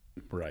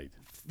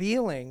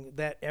feeling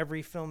that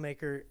every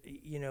filmmaker,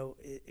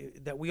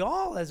 that we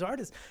all as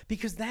artists,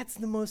 because that's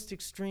the most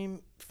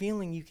extreme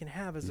feeling you can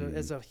have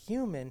as a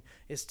human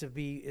is to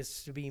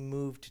be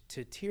moved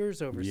to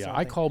tears over something."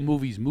 I call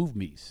movies move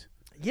me's.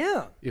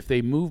 Yeah. If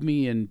they move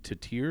me into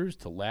tears,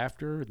 to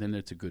laughter, then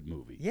it's a good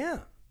movie.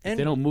 Yeah. If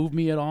they don't move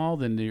me at all,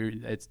 then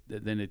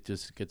it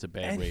just gets a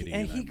bad rating.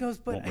 And he goes,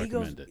 but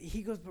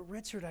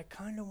Richard, I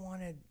kind of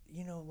wanted,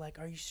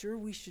 are you sure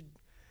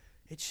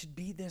it should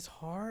be this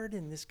hard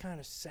and this kind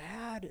of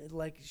sad,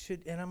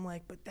 and I'm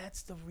like, but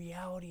that's the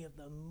reality of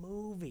the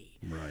movie.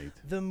 Right.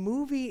 The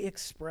movie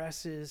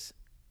expresses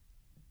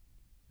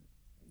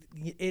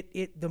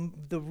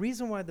the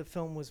reason why the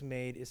film was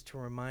made is to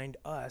remind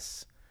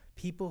us,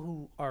 people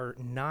who are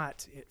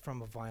not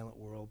from a violent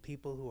world,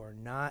 people who are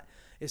not,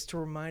 is to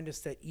remind us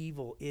that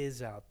evil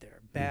is out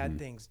there. Bad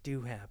things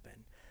do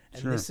happen.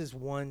 And this is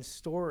one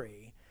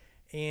story.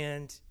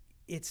 And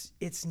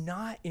it's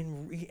not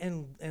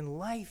and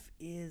life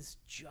is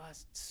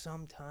just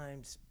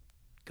sometimes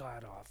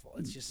god awful.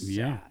 It's just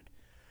sad.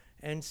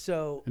 And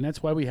so, and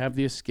that's why we have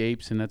the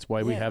escapes, and that's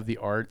why we have the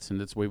arts, and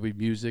that's why we have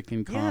music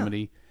and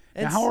comedy.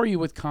 Now, how are you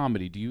with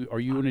comedy? Are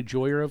you an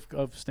enjoyer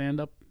of stand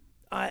up?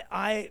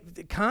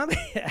 The comedy,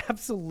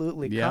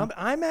 absolutely. Yeah.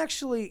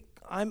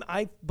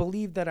 I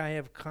believe that I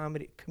have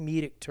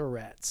comedic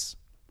Tourette's.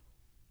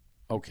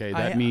 Okay,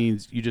 that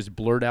means you just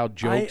blurt out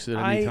jokes at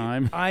any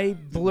time? I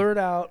blurt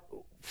out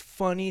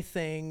funny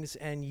things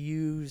and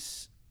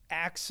use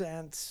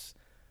accents.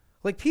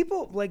 Like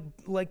people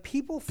think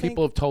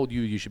people have told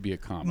you should be a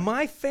comic.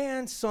 My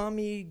fans saw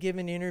me give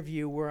an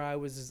interview where I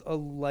was a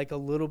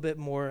little bit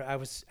more. I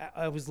was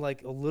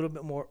like a little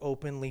bit more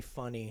openly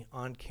funny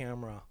on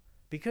camera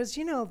Because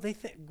they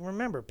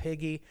remember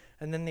Piggy,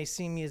 and then they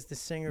see me as the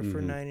singer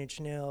for Nine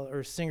Inch Nails,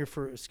 or singer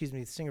for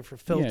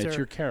Filter. Yeah, it's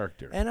your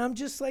character. And I'm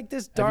just like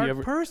this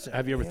dark person.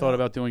 Have you ever thought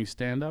about doing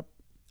stand-up?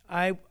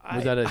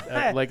 Was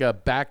that like a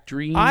back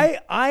dream?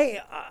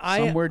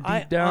 Somewhere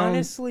deep down? I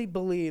honestly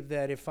believe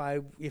that if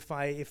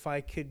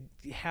I could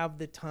have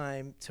the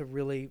time to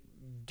really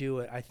do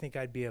it, I think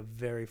I'd be a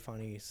very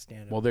funny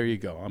stand-up. Well, there you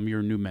go. I'm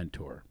your new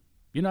mentor.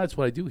 That's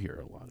what I do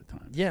here a lot of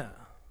times. Yeah.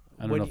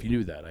 I don't know if you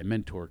knew that. I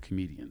mentor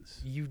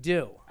comedians. You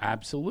do?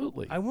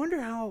 Absolutely. I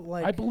wonder how,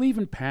 I believe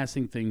in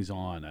passing things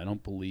on. I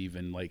don't believe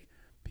in,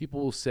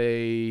 people will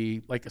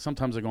say,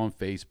 sometimes I go on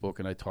Facebook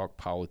and I talk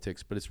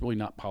politics, but it's really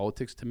not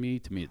politics to me.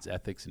 To me, it's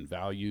ethics and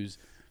values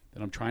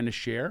that I'm trying to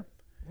share.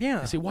 Yeah.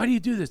 I say, why do you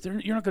do this?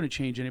 You're not going to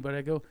change anybody.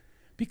 I go,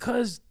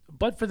 because,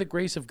 but for the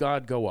grace of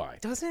God, go I.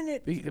 Doesn't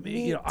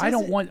it? I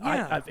don't want.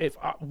 Yeah.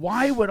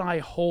 Why would I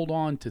hold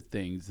on to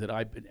things that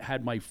I've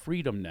had my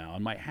freedom now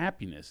and my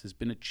happiness has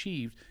been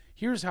achieved?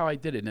 Here's how I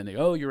did it. And then they,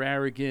 you're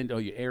arrogant.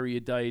 You're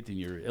erudite and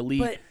you're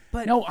elite.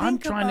 But no, I'm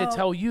trying to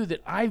tell you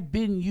that I've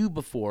been you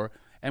before,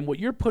 and what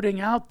you're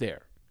putting out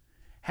there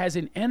has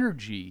an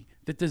energy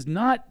that does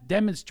not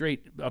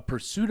demonstrate a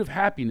pursuit of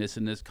happiness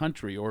in this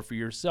country or for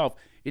yourself.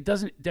 It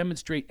doesn't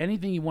demonstrate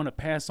anything you want to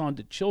pass on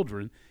to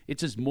children. It's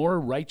just more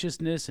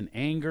righteousness and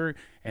anger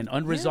and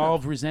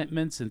unresolved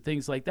resentments and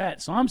things like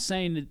that. So I'm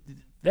saying to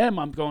them,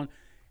 I'm going,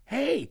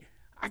 hey,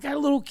 I got a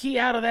little key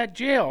out of that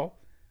jail.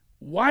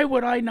 Why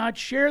would I not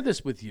share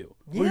this with you?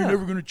 Yeah. Well, you're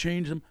never going to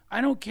change them.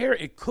 I don't care.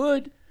 It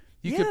could.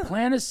 You could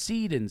plant a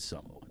seed in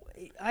someone.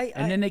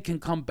 And then they can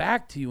come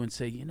back to you and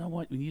say, you know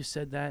what, when you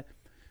said that,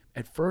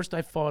 at first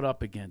I fought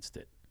up against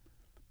it.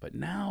 But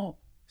now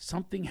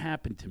something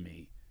happened to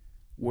me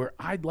where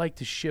I'd like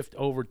to shift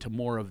over to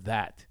more of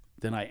that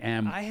than I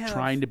am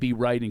trying to be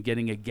right and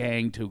getting a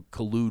gang to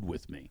collude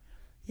with me.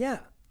 Yeah.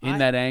 In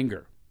that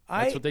anger.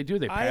 That's what they do.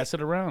 They pass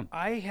it around.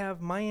 I have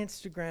my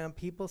Instagram.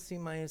 People see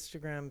my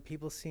Instagram.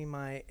 People see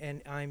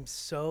and I'm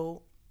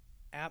so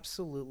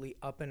absolutely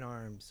up in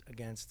arms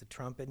against the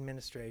Trump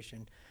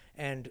administration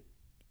and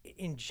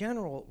in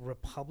general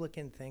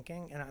Republican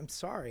thinking. And I'm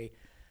sorry,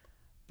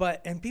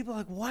 and people are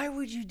like, why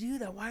would you do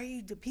that? Why are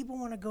you? People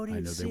want to go to.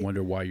 I know they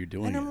wonder why you're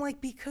doing it. And I'm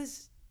like,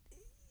 because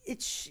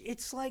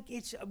it's like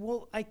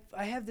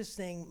I have this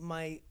thing.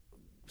 My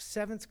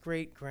 7th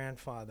great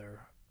grandfather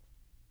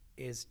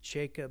is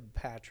Jacob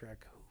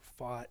Patrick, who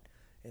fought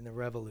in the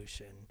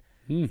Revolution,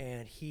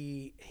 and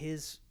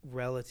his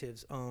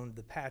relatives owned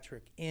the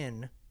Patrick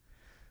Inn,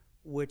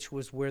 which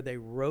was where they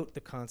wrote the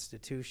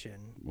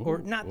Constitution, or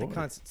not the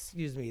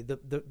Constitution,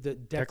 the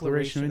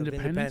Declaration of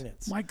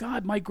Independence. My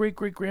God, my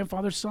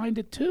great-great-grandfather signed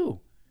it too.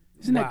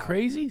 Isn't that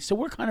crazy? So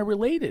we're kind of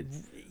related.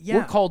 Yeah.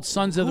 We're called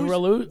Sons of the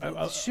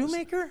Revolution.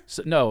 Shoemaker?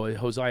 No,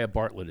 Hosea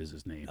Bartlett is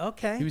his name.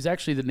 Okay. He was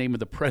actually the name of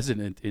the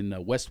president in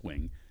West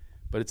Wing,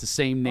 but it's the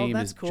same name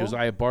as cool.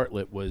 Josiah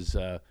Bartlett was.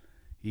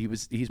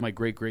 He's my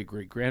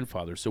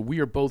great-great-great-grandfather. So we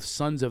are both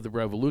sons of the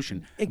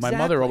Revolution. Exactly. My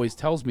mother always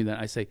tells me that.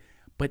 I say,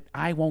 but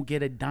I won't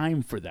get a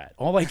dime for that.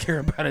 All I care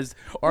about is,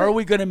 are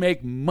we going to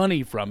make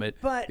money from it?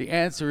 But the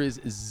answer is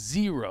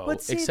zero,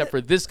 except for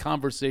this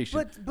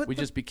conversation. We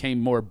just became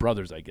more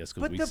brothers, I guess,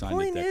 because we signed the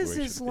Declaration. But the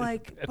point is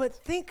like,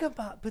 think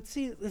about,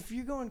 see, if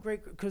you're going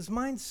great, because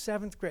mine's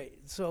 7th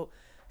grade, so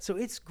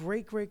it's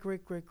great.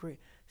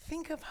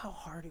 Think of how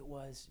hard it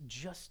was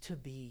just to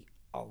be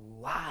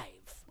alive.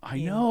 I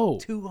know.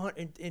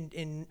 200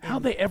 in how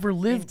they ever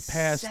lived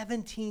past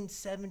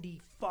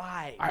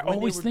 1775. I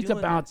always think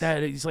about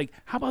that. It's like,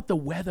 how about the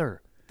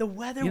weather? The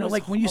weather, was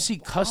like when you see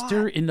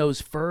Custer in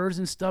those furs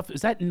and stuff. Is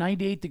that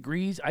 98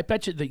 degrees? I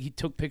bet you that he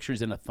took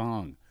pictures in a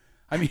thong.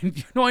 I mean,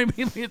 you know what I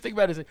mean? When you think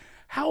about it, it's like,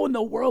 how in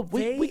the world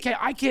we can't?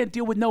 I can't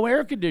deal with no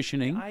air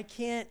conditioning. I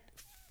cannot.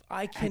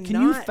 Can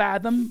you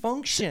fathom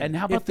function? And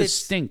how about the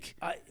stink?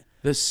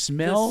 The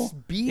smell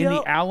in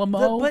the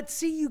Alamo. But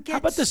see, you get. How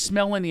about the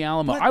smell in the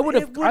Alamo? But I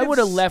would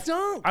have left.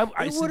 Stunk.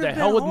 I said, the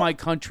hell with my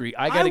country.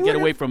 I got to get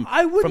away from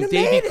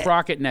Davy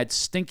Crockett and that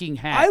stinking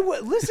hat.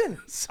 Listen.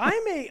 I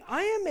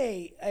am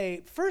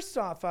a. First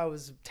off, I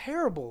was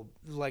terrible,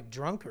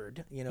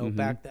 drunkard.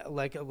 Back that,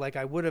 like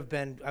I would have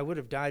been. I would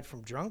have died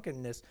from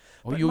drunkenness.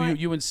 Oh,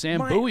 you and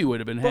Sam Bowie would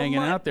have been hanging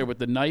out there with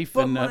the knife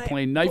and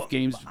playing knife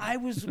games. I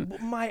was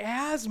my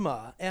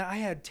asthma, and I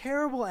had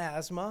terrible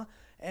asthma.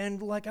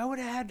 And I would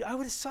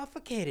have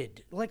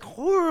suffocated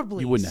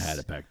horribly. You wouldn't have had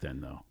it back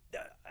then, though.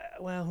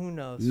 Well, who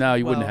knows? No,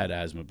 you wouldn't have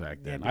had asthma back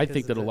then. I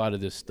think that a lot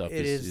of this stuff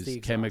is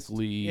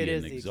chemically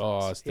and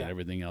exhaust and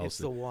everything else. It's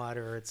the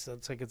water. It's a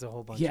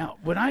whole bunch. Yeah,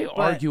 what I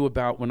argue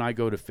about when I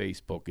go to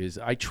Facebook is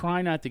I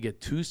try not to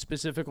get too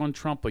specific on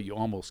Trump, but you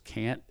almost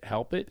can't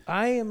help it.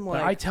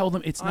 I tell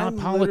them it's not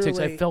politics.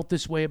 I felt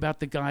this way about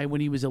the guy when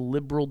he was a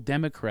liberal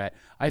Democrat.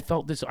 I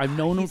felt this. I've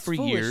known him for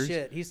years.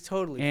 Shit. He's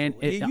totally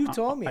full. You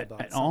told me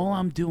about it. All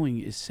I'm doing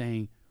is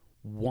saying,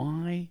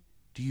 why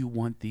do you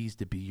want these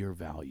to be your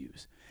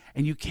values?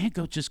 And you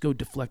can't just go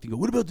deflecting. Go,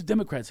 what about the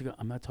Democrats? I go,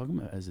 I'm not talking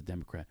about as a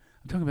Democrat.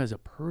 I'm talking about as a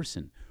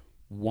person.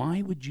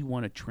 Why would you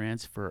want to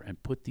transfer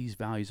and put these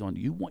values on?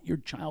 You want your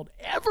child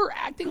ever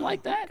acting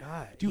like that?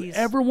 God, Do you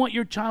ever want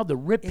your child to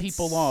rip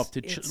people off,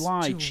 to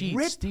lie, to cheat,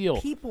 rip steal?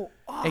 people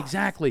off.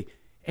 Exactly.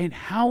 And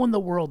how in the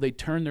world they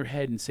turn their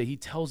head and say, he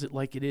tells it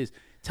like it is.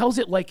 Tells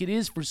it like it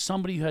is for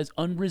somebody who has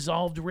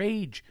unresolved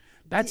rage.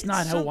 That's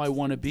not how I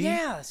want to be.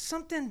 Yeah,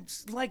 something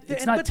like that.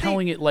 It's not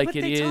telling it like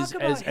it is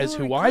as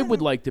who I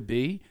would like to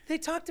be. They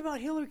talked about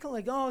Hillary Clinton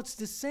like, oh, it's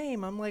the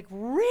same. I'm like,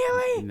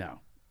 really?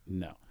 No.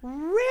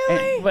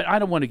 Really? But I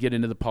don't want to get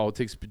into the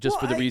politics just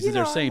for the reasons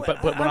they're saying.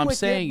 But what I'm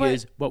saying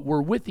is, but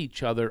we're with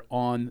each other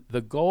on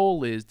the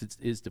goal is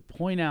to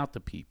point out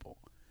to people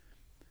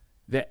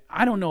that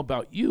I don't know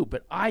about you,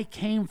 but I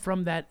came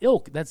from that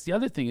ilk. That's the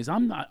other thing is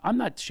I'm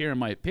not sharing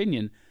my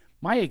opinion.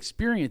 My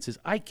experience is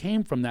I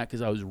came from that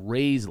because I was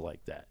raised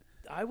like that.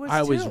 I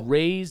was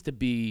raised to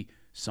be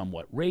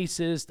somewhat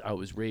racist. I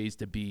was raised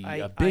to be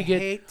a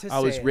bigot. I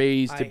was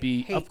raised to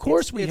be. Of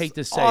course, we hate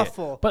to say it,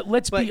 but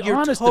let's be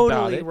honest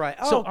about it. Right.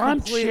 So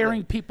I'm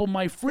sharing people.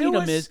 My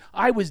freedom is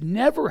I was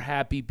never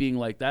happy being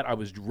like that. I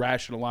was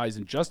rationalized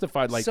and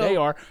justified like they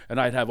are, and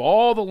I'd have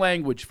all the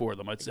language for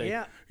them. I'd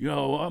say,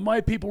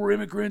 my people were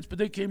immigrants, but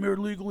they came here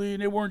legally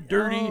and they weren't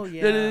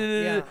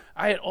dirty.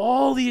 I had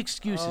all the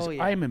excuses.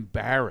 I am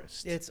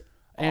embarrassed. It's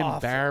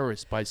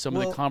embarrassed by some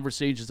of the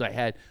conversations I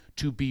had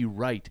to be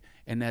right.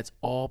 And that's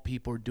all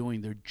people are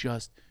doing. They're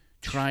just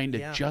trying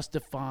to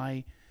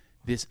justify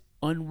this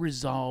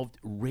unresolved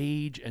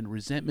rage and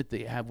resentment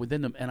they have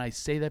within them. And I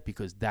say that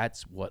because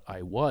that's what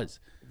I was.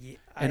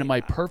 And am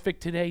I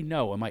perfect today?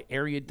 No. Am I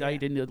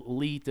erudite and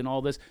elite and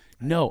all this?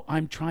 No.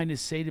 I'm trying to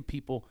say to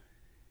people,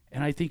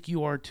 and I think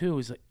you are too,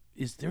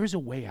 is there's a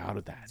way out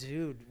of that.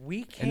 Dude,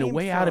 and the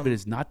way out of it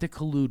is not to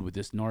collude with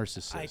this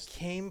narcissist. I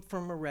came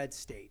from a red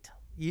state.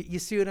 You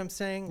see what I'm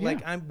saying? Yeah.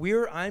 Like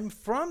I'm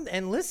from,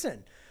 and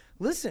listen,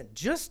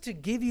 just to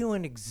give you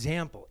an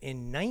example,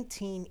 in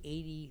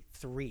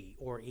 1983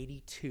 or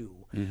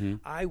 82,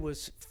 I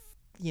was,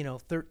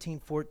 13,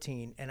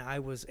 14, and I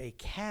was a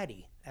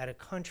caddy at a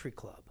country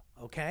club,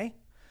 okay?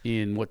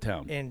 In what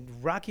town? In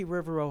Rocky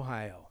River,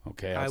 Ohio.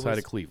 Okay, outside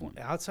of Cleveland.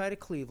 Outside of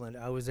Cleveland,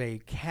 I was a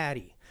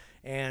caddy,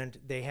 and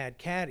they had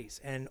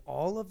caddies, and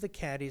all of the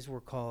caddies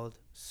were called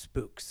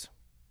spooks.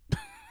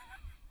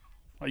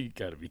 Oh, you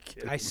gotta be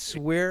kidding I me.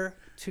 swear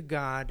to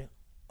God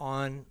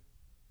on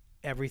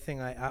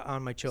everything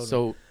on my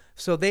children.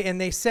 So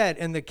they said,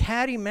 and the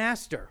caddy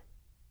master,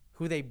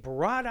 who they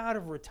brought out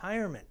of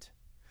retirement,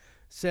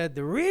 said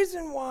the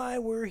reason why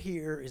we're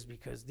here is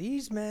because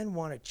these men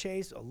want to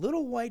chase a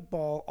little white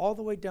ball all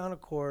the way down a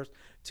course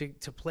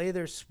to play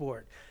their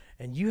sport.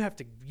 And you have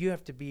to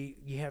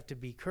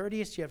be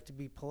courteous, you have to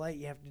be polite,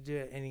 you have to do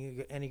it.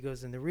 And he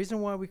goes, and the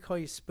reason why we call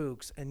you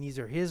spooks, and these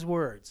are his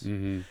words,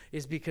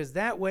 is because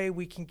that way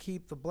we can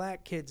keep the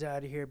black kids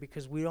out of here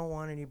because we don't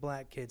want any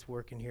black kids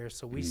working here.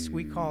 So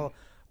we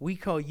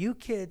call you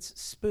kids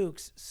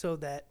spooks so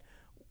that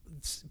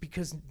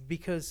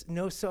because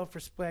no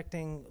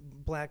self-respecting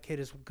black kid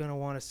is going to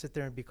want to sit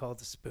there and be called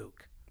a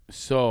spook.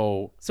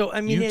 So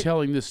I mean,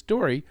 telling this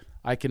story,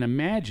 I can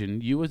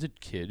imagine you as a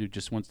kid who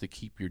just wants to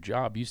keep your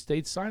job. You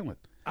stayed silent.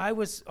 And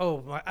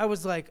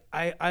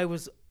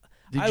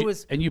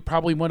you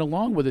probably went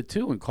along with it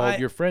too and called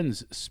your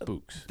friends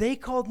spooks. They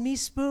called me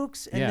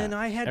spooks, and then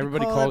I had to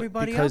call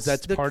everybody because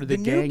else. that's part of the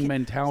gang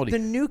mentality. The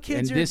new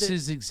kids and this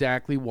is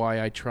exactly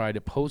why I try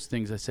to post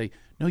things. I say,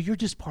 no, you're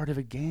just part of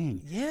a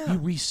gang. Yeah. You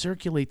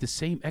recirculate the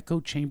same echo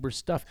chamber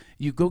stuff.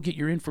 You go get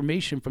your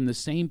information from the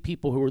same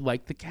people who are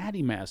like the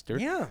caddy master.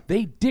 Yeah.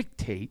 They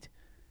dictate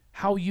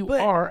how you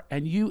are,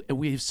 and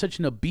we have such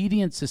an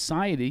obedient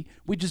society.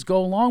 We just go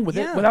along with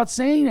it without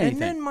saying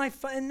anything.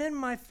 And then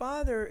my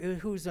father,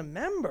 who's a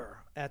member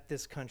at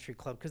this country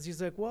club, because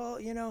he's like, well,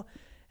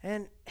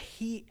 and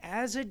he,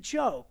 as a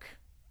joke,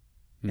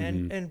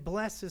 and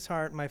bless his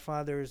heart, my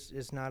father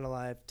is not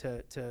alive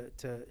to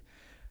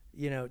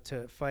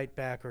fight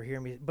back or hear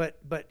me,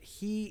 but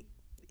he.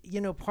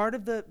 Part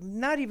of the,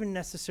 not even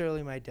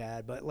necessarily my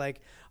dad, but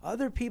like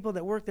other people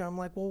that work there, I'm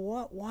like,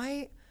 well,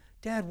 why,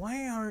 Dad,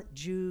 why aren't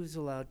Jews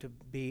allowed to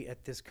be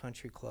at this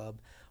country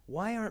club?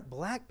 Why aren't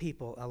black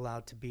people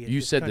allowed to be at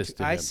this country? This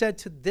to I him. said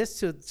to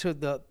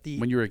the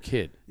when you were a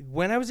kid.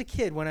 When I was a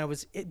kid,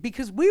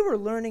 because we were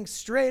learning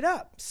straight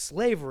up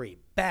slavery,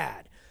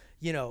 bad.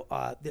 The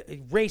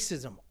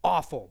racism,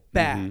 awful,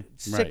 bad.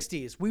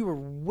 60s. We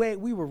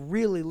were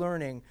really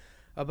learning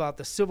about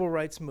the civil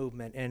rights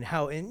movement and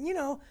how,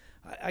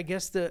 I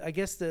guess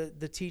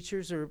the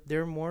teachers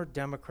they're more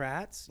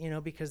Democrats,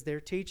 because they're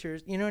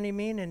teachers, you know what I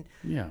mean? And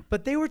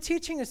but they were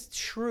teaching us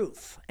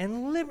truth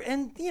and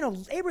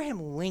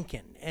Abraham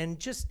Lincoln and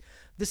just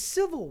the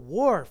Civil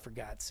War, for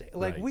God's sake.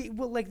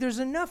 Like there's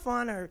enough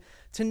on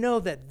to know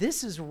that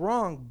this is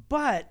wrong,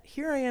 but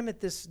here I am at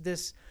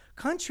this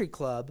country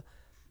club.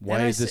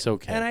 Why is this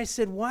okay? And I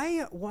said,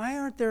 why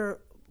aren't there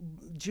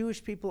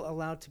Jewish people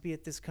allowed to be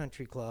at this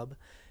country club?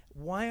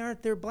 Why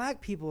aren't there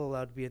black people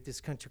allowed to be at this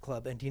country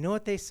club? And do you know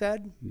what they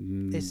said?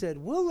 They said,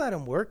 we'll let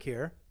them work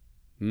here.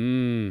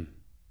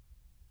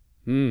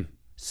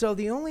 So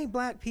the only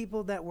black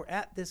people that were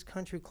at this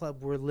country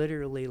club were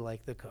literally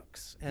like the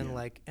cooks and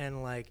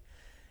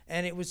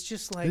and it was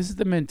just like, this is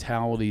the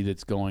mentality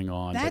that's going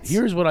on. But That's-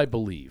 here's what I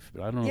believe.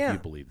 But I don't know if you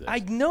believe this. I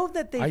know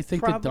that they. I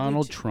think that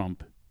Donald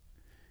Trump,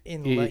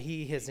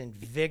 he has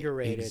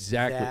invigorated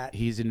exactly, that.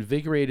 he's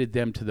invigorated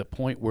them to the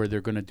point where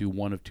they're going to do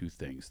one of two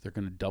things. They're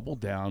going to double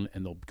down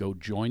and they'll go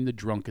join the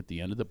drunk at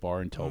the end of the bar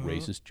and tell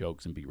racist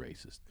jokes and be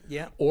racist.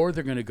 Yeah. Or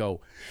they're going to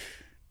go,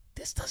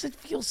 this doesn't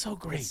feel so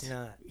great. It's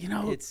not. You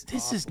know, It's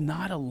this is awful.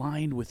 not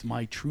aligned with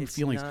my true It's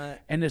feelings. not-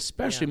 And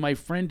especially my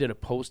friend did a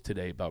post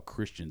today about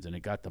Christians, and it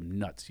got them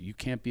nuts. You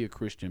can't be a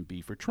Christian,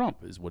 be for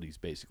Trump, is what he's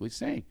basically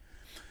saying.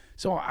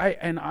 So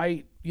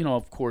I, you know,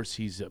 of course,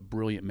 he's a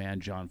brilliant man,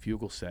 John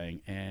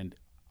Fugelsang, and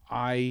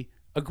I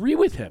agree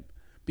with him.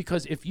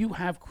 Because if you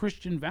have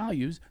Christian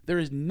values, there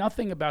is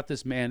nothing about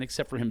this man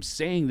except for him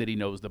saying that he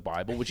knows the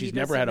Bible, which he's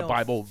never had a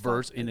Bible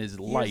verse in his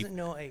life. He doesn't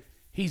know a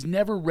He's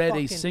never read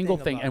a fucking single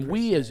thing thing. about And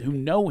we, as who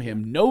know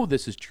him, know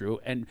this is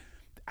true. And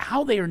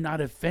how they are not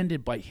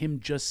offended by him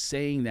just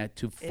saying that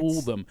to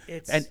fool them.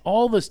 And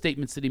all the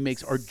statements that he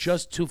makes are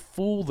just to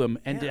fool them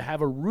and to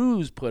have a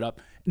ruse put up.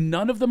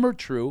 None of them are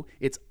true.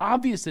 It's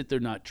obvious that they're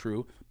not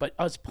true. But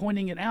us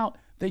pointing it out,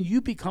 then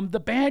you become the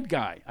bad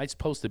guy. I just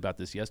posted about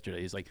this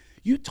yesterday. It's like,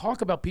 you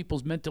talk about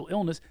people's mental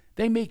illness,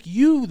 they make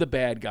you the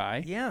bad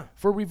guy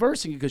for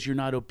reversing it because you're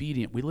not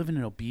obedient. We live in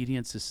an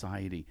obedient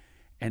society.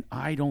 And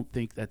I don't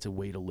think that's a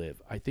way to live.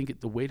 I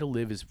think the way to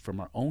live is from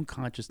our own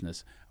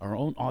consciousness, our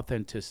own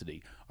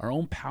authenticity, our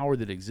own power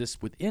that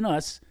exists within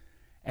us.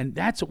 And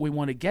that's what we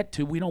want to get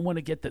to. We don't want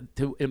to get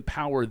to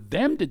empower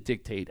them to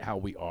dictate how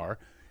we are.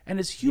 And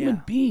as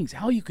human beings,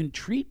 how you can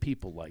treat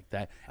people like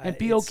that and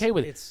be okay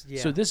with it.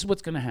 So this is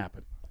what's going to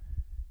happen.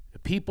 The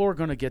people are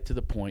going to get to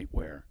the point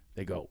where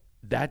they go,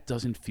 that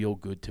doesn't feel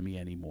good to me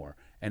anymore.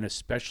 And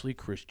especially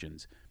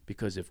Christians.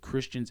 Because if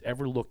Christians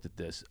ever looked at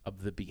this,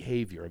 of the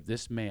behavior of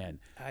this man,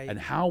 and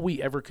how we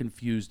ever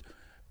confused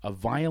a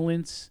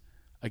violence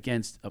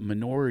against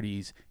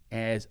minorities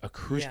as a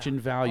Christian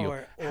value,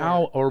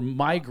 or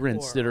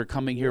migrants that are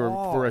coming here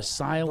for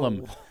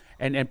asylum,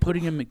 and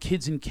putting them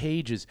kids in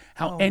cages,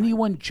 how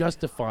anyone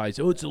justifies,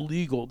 it's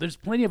illegal. There's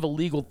plenty of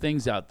illegal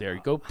things out there.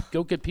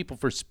 Go get people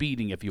for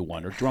speeding if you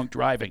want, or drunk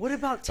driving. What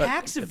about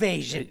tax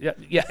evasion?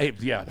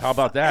 Yeah. How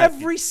about that?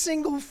 Every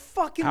single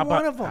fucking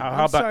one of them.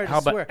 How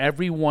about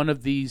every one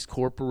of these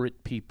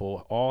corporate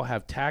people all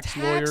have tax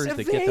lawyers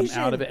that get them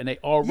out of it, and they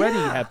already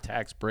have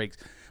tax breaks,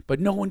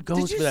 but no one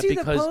goes for that because. Did you see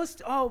because the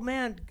post? Oh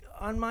man,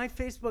 on my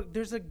Facebook,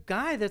 there's a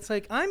guy that's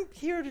like, I'm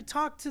here to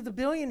talk to the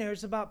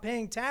billionaires about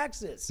paying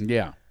taxes.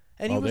 Yeah.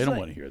 And they don't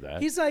want to hear that.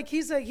 He's like,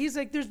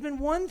 there's been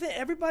one thing.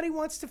 Everybody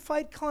wants to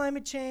fight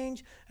climate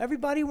change. But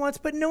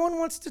no one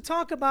wants to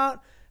talk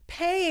about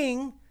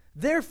paying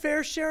their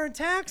fair share in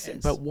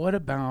taxes. But what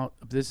about,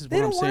 this is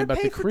what I'm saying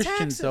about the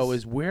Christians, though,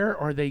 is where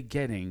are they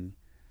getting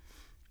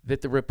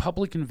that the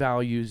Republican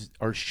values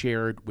are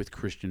shared with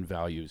Christian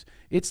values?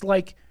 It's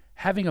like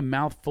having a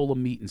mouthful of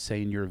meat and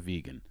saying you're a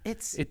vegan.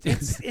 It's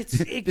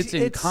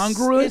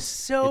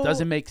incongruous. It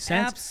doesn't make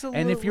sense.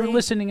 Absolutely. And if you're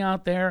listening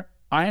out there,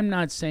 I am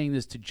not saying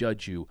this to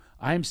judge you.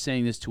 I am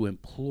saying this to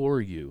implore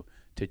you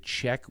to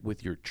check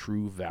with your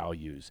true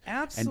values.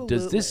 Absolutely. And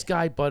does this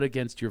guy butt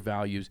against your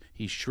values?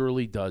 He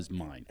surely does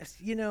mine.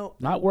 You know,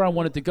 not where I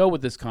wanted to go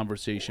with this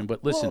conversation,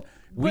 but listen,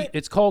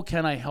 it's called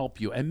Can I Help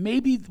You? And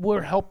maybe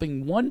we're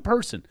helping one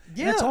person.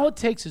 Yeah. That's all it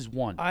takes is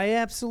one. I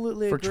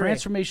absolutely For agree.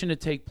 transformation to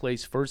take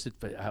place, first it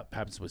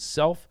happens with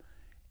self,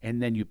 and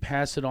then you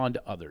pass it on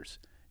to others.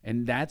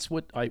 And that's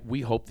what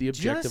we hope the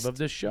objective of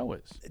this show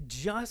is.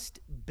 Just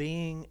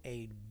being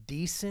a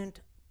decent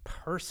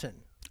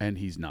person. And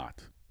he's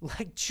not.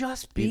 Like,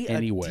 just be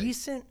a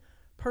decent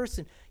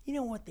person. You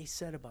know what they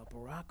said about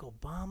Barack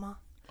Obama?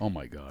 Oh,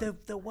 my God.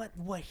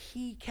 What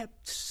he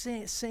kept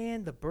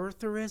saying, the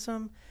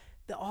birtherism,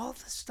 all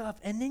the stuff.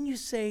 And then you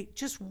say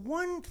just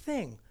one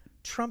thing,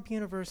 Trump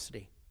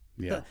University.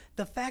 Yeah.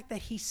 The fact that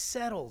he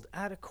settled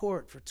out of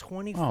court for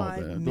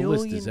 $25 million. The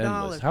list is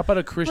endless. How about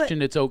a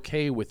Christian it's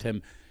okay with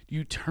him?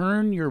 You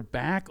turn your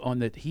back on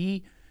that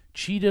he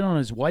cheated on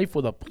his wife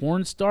with a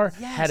porn star,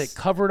 had it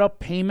covered up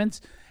payments,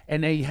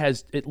 and he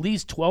has at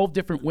least 12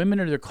 different women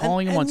that are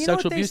calling him on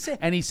sexual abuse,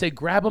 and he said,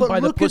 grab him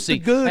by the pussy.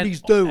 Look at the good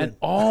he's doing. And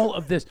all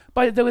of this.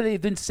 By the way, they've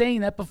been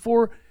saying that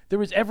before there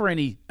was ever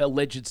any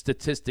alleged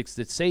statistics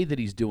that say that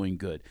he's doing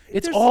good.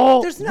 It's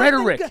all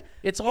rhetoric.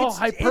 It's all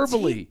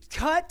hyperbole. He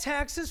cut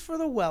taxes for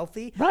the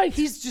wealthy. Right.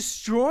 He's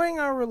destroying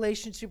our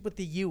relationship with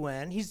the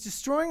UN. He's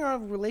destroying our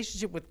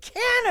relationship with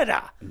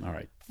Canada. All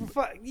right.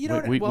 You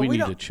know, we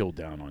need to chill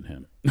down on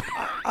him.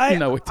 But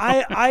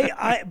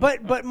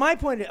my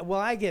point is,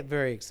 I get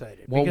very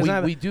excited. Well,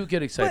 we do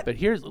get excited. But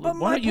here's, why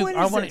don't you?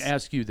 I want to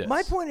ask you this.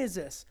 My point is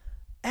this: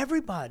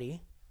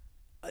 everybody.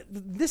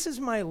 This is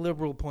my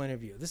liberal point of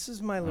view. This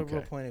is my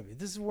liberal point of view.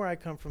 This is where I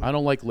come from. I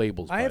don't like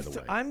labels, by the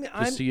way.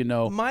 Just so you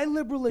know, my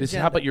liberal agenda.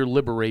 How about you're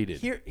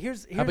liberated?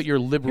 How about you're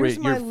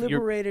liberated? Here's my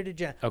liberated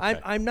agenda. Okay.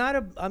 I'm not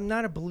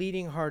a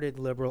bleeding-hearted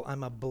liberal.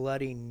 I'm a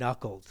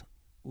bloody-knuckled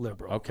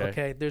liberal.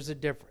 Okay. There's a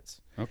difference.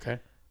 Okay.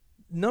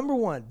 number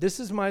one, this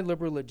is my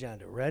liberal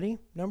agenda. Ready?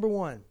 Number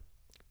one,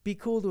 be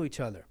cool to each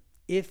other.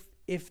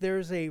 If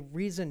there's a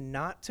reason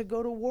not to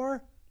go to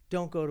war,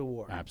 don't go to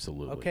war.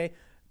 Absolutely. Okay?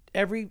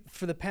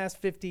 For the past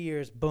 50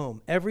 years,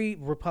 boom, every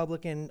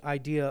Republican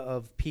idea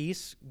of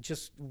peace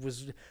just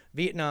was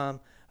Vietnam,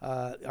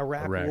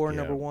 Iraq War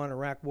number one,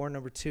 Iraq War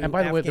number two. And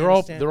by the way,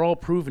 they're all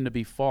proven to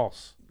be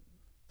false.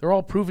 They're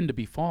all proven to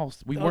be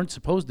false. We weren't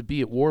supposed to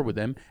be at war with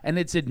them, and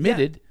it's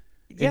admitted.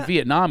 In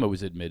Vietnam, it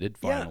was admitted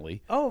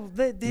finally. Yeah. Oh,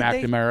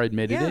 McNamara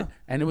admitted it,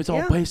 and it was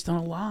all based on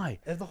a lie.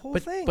 The whole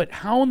thing. But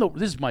how in the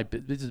this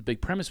is a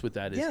big premise with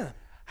that is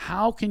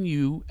how can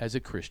you, as a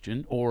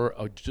Christian or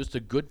just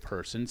a good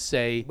person,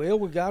 say, well,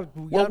 we got to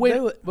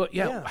do it. But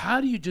how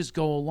do you just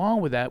go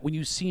along with that when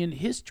you see in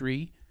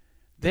history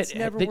that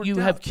you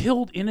out. have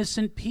killed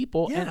innocent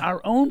people and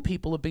our own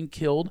people have been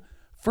killed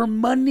for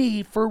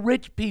money, for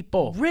rich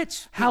people.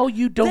 How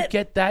you don't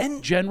get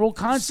that general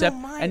concept,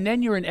 and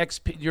then you're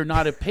you're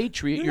not a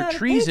patriot, you're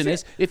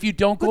treasonous if you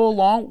don't go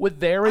along with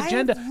their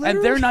agenda,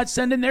 and they're not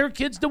sending their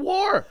kids to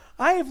war.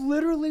 I have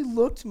literally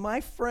looked my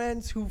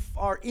friends who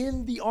are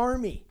in the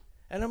army,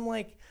 and I'm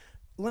like,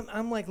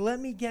 let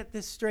me get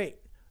this straight.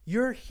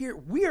 You're here.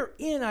 We're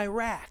in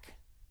Iraq.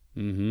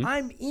 Mm-hmm.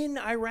 I'm in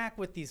Iraq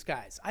with these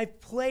guys. I've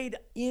played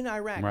in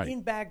Iraq,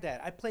 in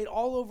Baghdad. I played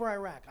all over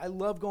Iraq. I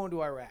love going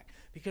to Iraq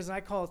because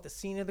I call it the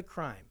scene of the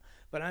crime.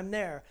 But I'm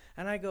there,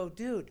 and I go,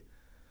 dude,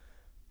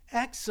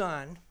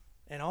 Exxon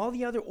and all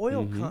the other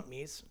oil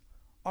companies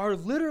are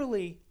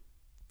literally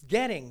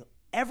getting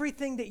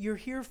everything that you're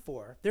here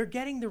for. They're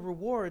getting the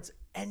rewards,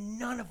 and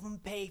none of them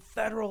pay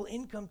federal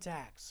income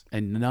tax.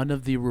 And none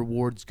of the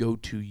rewards go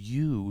to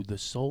you, the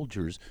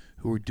soldiers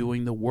who are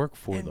doing the work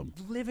for them.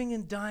 Living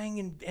and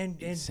dying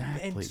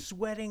and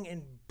sweating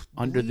and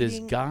under this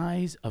bleeding.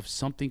 guise of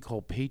something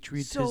called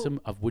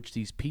patriotism, of which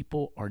these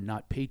people are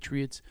not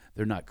patriots.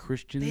 They're not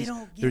Christians. They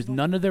don't give There's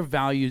none of their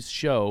values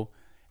show.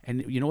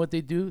 And you know what they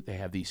do? They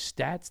have these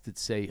stats that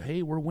say,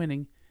 hey, we're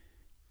winning.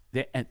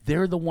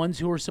 They're the ones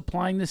who are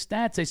supplying the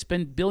stats. They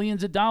spend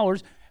billions of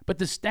dollars, but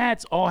the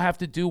stats all have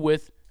to do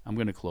with, I'm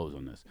going to close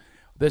on this.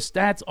 The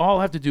stats all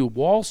have to do with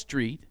Wall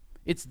Street.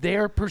 It's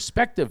their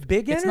perspective.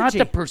 Big energy. It's not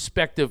the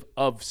perspective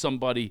of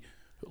somebody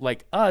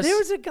like us. There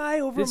was a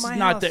guy over my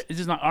house. This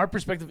is not our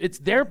perspective. It's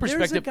their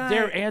perspective.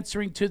 They're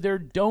answering to their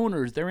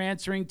donors. They're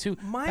answering to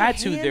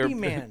that's who they're.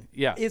 handyman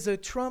is a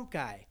Trump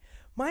guy.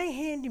 My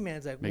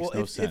handyman's like,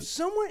 if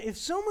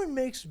someone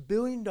makes $1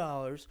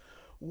 billion,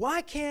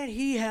 why can't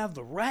he have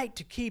the right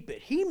to keep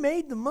it? He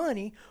made the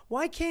money.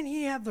 Why can't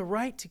he have the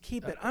right to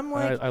keep it? I'm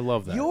like, I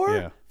love that.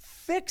 You're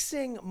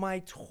fixing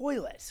my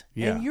toilet,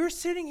 and you're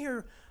sitting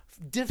here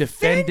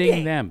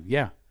defending them.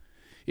 Yeah.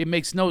 It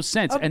makes no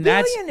sense, and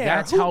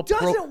that's how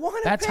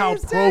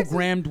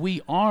programmed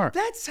we are.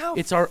 That's how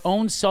it's our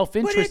own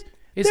self-interest.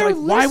 It's like,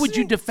 why would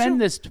you defend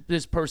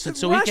this person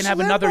so he can have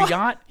another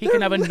yacht? He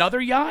can have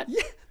another yacht.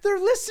 Yeah, they're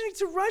listening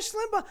to Rush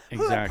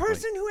Limbaugh, a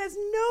person who has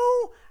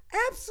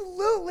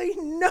absolutely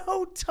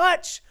no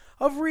touch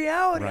of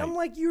reality. Right. I'm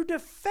like, you're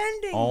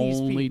defending these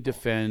people. Only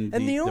defend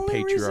the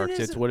patriarchs.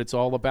 That's what it's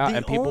all about,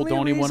 and people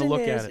don't even want to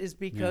look at it. Is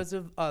because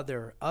of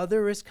other.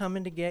 Other is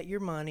coming to get your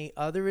money.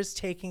 Other is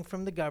taking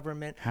from the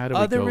government. How do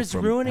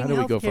ruining How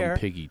do we go healthcare. from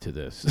Piggy to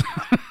this?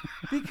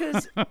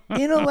 Because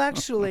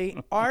intellectually,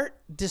 art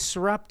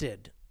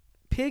disrupted.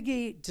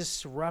 Piggy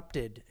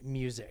disrupted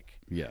music.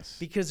 Yes.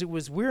 Because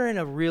we're in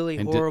a really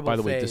horrible by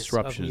the way, phase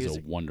disruption of is a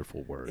music.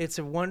 wonderful word. It's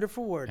a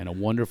wonderful word. And a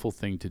wonderful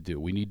thing to do.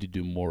 We need to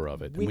do more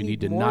of it. We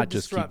need to more not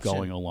just disruption. keep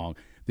going along.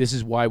 This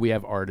is why we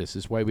have artists.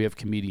 This is why we have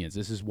comedians.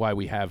 This is why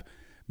we have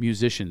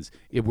musicians.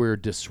 If we're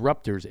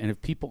disruptors, and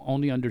if people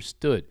only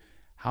understood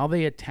how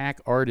they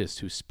attack artists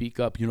who speak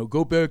up,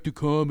 go back to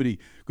comedy,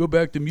 go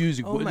back to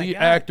music. Oh my the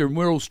God. actor,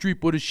 Meryl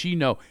Streep, what does she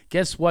know?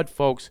 Guess what,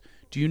 folks?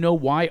 Do you know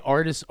why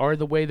artists are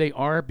the way they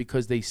are?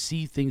 Because they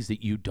see things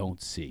that you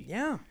don't see.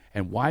 Yeah.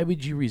 And why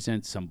would you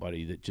resent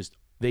somebody that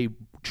they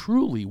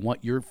truly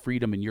want your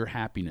freedom and your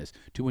happiness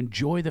to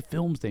enjoy the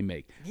films they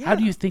make? Yeah. How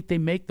do you think they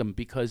make them?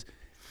 Because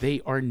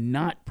they are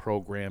not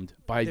programmed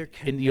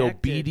in the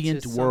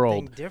obedient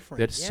world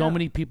that so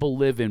many people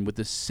live in with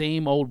the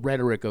same old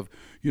rhetoric of,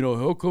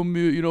 how come,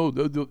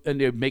 and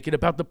they make it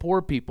about the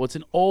poor people. It's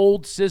an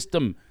old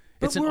system.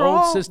 It's an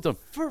old system.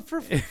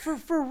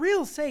 For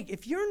real sake,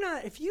 if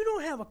you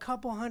don't have a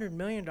couple $100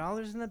 million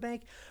in the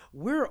bank,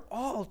 we're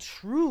all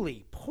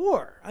truly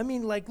poor. I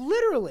mean, like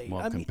literally.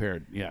 Well,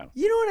 compared, yeah.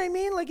 You know what I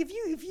mean? Like if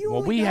you.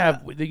 Well,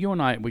 you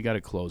and I, we got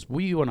to close.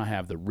 You and I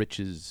have the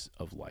riches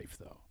of life,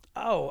 though.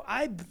 Oh,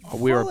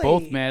 we are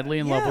both madly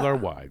in love with our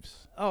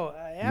wives. Oh,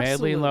 absolutely.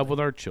 Madly in love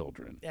with our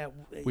children.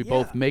 We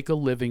both make a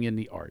living in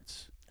the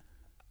arts.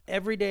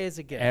 Every day is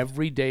a gift.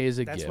 Every day is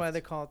a gift. That's why they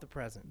call it the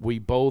present. We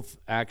both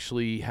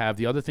actually have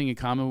the other thing in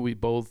common. We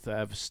both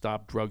have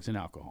stopped drugs and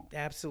alcohol.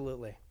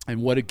 Absolutely.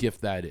 And what a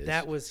gift that is.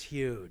 That was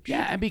huge.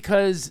 Yeah, and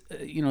because,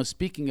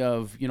 speaking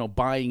of,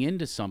 buying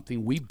into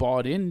something, we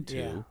bought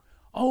into,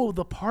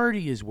 the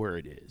party is where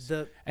it is.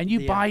 And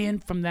you buy in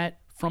from that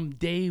from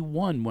day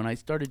one when I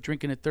started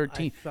drinking at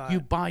 13. You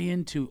buy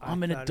into,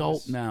 I'm an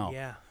adult now.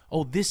 Yeah.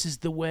 oh, this is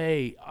the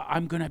way.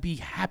 I'm going to be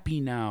happy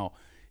now.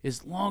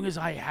 As long as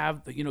I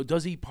have,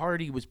 does he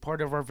party was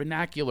part of our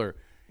vernacular.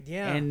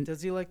 Yeah. And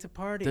does he like to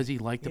party? Does he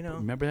like to,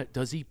 remember that?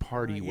 Does he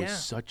party yeah. was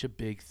such a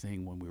big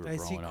thing when we were growing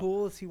up. Is he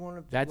cool? Is he one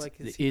of, That's, like,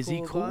 is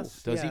he cool?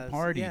 Does he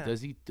party? Yeah.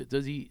 Does he,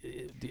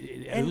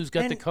 who's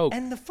got the coke?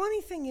 And the funny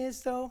thing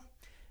is, though,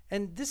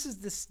 and this is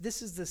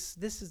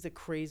the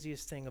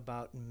craziest thing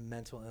about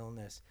mental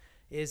illness,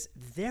 is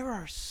there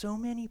are so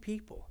many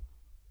people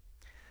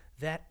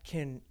that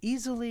can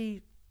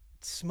easily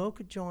smoke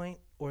a joint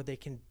or they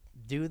can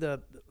do the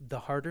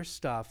harder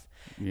stuff,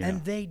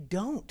 and they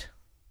don't.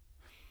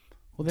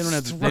 Well, they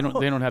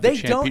don't have the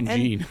champion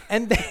gene,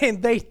 and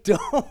they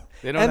don't.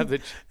 They don't have the.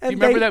 Do you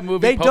remember that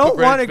movie? They Pope don't of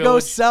Greenwich want to go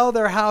Village? sell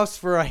their house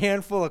for a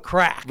handful of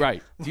crack.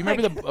 Right. Do you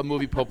remember the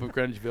movie Pope of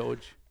Greenwich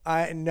Village?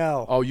 I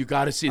know. Oh, you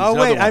got to see. Oh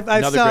wait,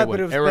 I saw it,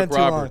 but it was Eric been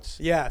too long. Roberts.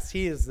 Yes,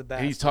 he is the best.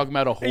 And he's talking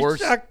about a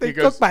horse. They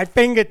took my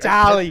finger,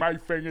 Charlie. Took my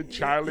finger,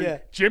 Charlie. Yeah.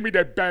 Jimmy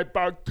the bad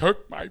dog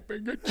took my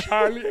finger,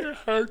 Charlie. It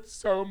hurts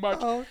so much.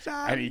 Oh,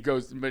 Charlie. And he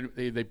goes,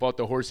 they bought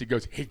the horse. He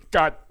goes, he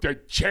got the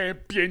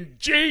champion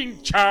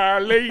gene,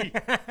 Charlie.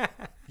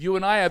 You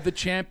and I have the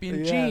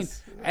champion gene,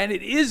 Yes. and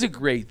it is a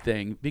great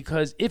thing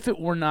because if it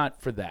were not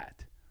for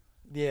that,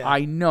 Yeah.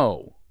 I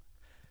know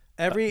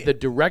the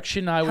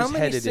direction I was how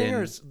many headed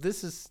singers?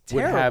 This is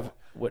would terrible.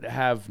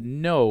 have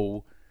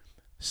no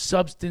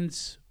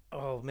substance,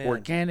 Oh man,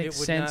 organic it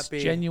would sense, not be.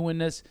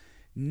 genuineness.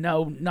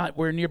 No, not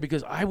where near,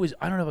 because I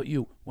don't know about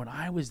you, when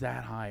I was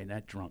that high and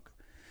that drunk,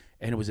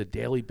 and it was a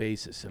daily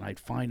basis, and I'd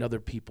find other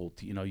people,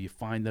 you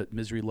find that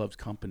misery loves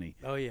company.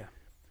 Oh yeah.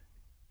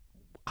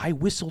 I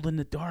whistled in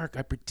the dark.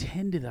 I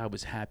pretended I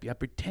was happy. I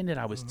pretended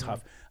I was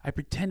tough. I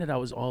pretended I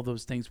was all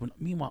those things. When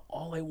meanwhile,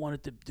 all I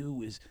wanted to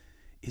do is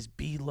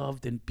be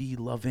loved and be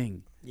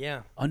loving.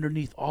 Yeah.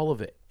 Underneath all of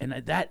it, and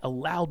that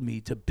allowed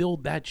me to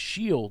build that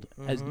shield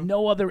as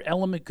no other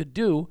element could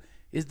do.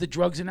 Is the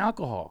drugs and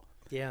alcohol.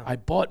 Yeah. I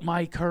bought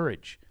my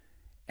courage,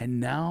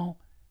 and now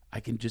I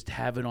can just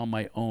have it on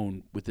my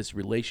own with this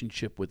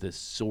relationship with this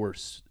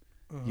source,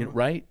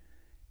 right?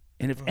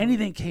 And if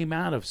anything came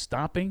out of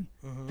stopping,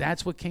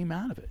 that's what came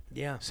out of it.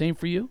 Yeah. Same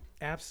for you?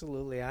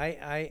 Absolutely.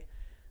 I'm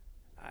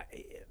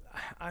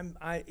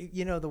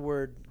the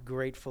word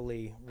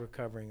gratefully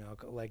recovering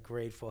alcohol, like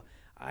grateful.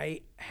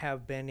 I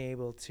have been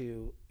able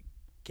to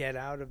get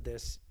out of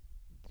this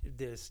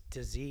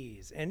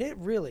disease, and it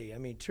really, I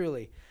mean,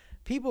 truly,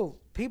 people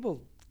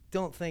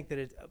don't think that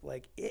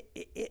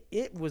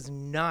it was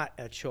not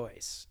a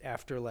choice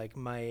after like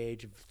my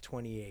age of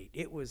 28.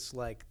 It was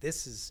like,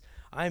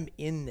 I'm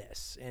in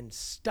this and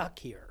stuck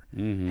here,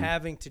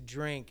 having to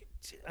drink.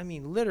 I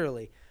mean,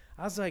 literally,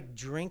 I was like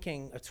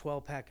drinking a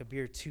 12-pack of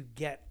beer to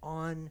get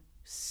on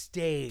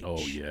stage. Oh,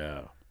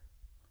 yeah.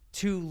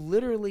 To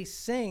literally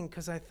sing,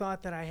 because I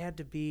thought that I had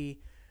to be.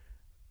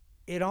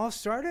 It all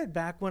started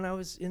back when I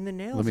was in the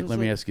Nails. Let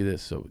me ask you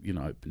this. So,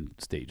 I've been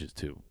stages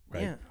too,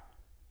 right?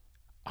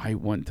 Yeah.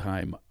 One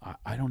time,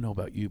 I don't know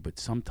about you, but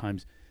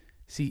sometimes,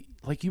 see,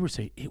 like you were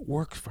saying, it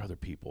works for other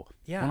people.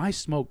 Yeah. When I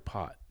smoked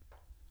pot,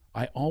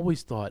 I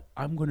always thought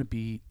I'm going to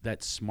be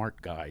that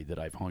smart guy that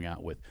I've hung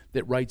out with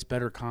that writes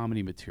better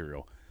comedy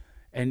material.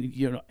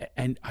 And,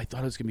 and I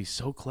thought I was going to be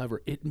so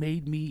clever. It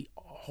made me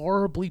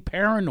horribly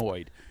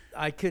paranoid.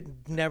 I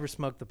could never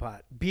smoke the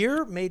pot.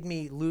 Beer made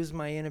me lose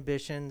my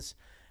inhibitions.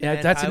 Yeah,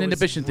 and that's an I was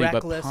inhibition thing, but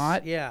reckless.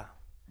 pot Yeah.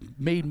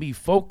 made me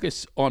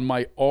focus on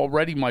my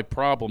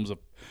problems of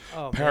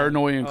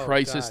paranoia and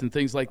crisis God. and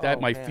things like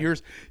that, my man.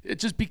 fears. It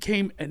just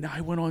became, and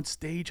I went on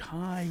stage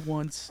high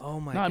once. Oh,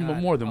 my Not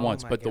God. more than Oh,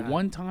 once, my but the God.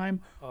 one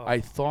time I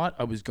thought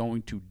I was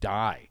going to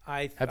die.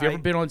 Have you ever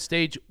been on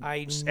stage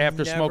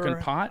after smoking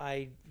pot?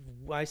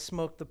 I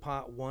smoked the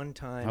pot one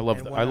time. I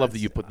love that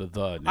you put the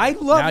in. I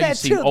love now that you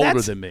seem too.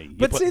 older than me. You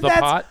But put see, the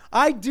pot?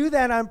 I do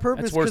that on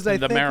purpose That's worse because I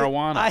than the think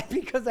marijuana.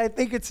 because I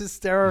think it's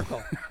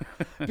hysterical.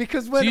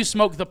 Because So when you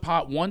smoked the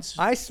pot once?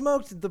 I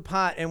smoked the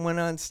pot and went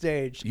on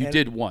stage. You and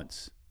did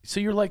once. So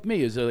you're like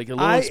me. It's like a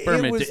little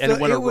experiment, and it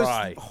went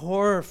awry.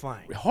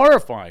 Horrifying.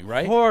 Horrifying,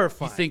 right?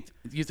 Horrifying.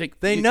 You think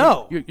They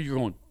know. You're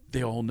going.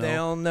 They all know. They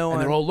all know,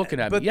 and they're all looking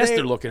at me. but Yes, they-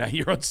 they're looking at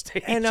you. You're on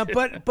stage. And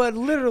but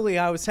literally,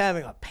 I was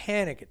having a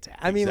panic attack.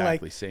 I mean,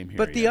 Exactly, like, same here,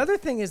 But the yeah. other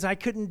thing is, I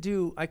couldn't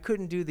do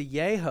the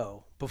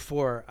Yeho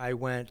before I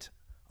went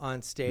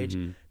on stage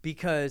Mm-hmm.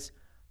 because,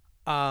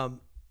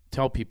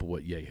 Tell people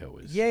what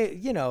Yeho is. you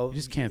You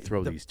just can't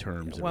throw these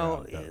terms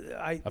well,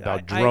 around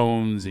about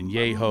drones and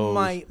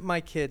Yehos.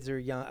 My kids are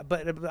young,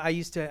 but I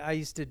used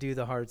to do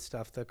the hard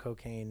stuff, the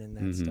cocaine and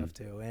that stuff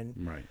too, and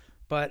right.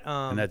 but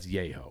And that's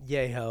Yeho.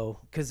 Yeho,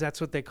 because that's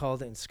what they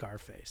called it in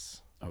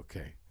Scarface.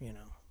 Okay.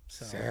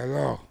 So. Say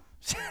hello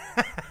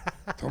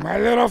to my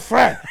little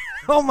friend.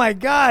 Oh my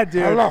God,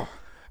 dude! Hello.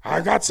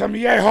 I got some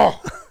yeho.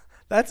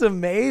 That's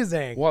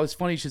amazing. Well, it's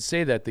funny you should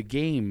say that. The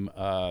game,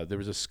 there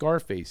was a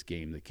Scarface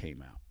game that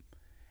came out.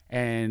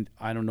 And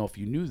I don't know if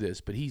you knew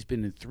this, but he's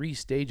been in 3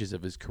 stages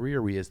of his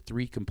career where he has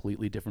 3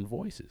 completely different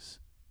voices.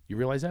 You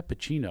realize that?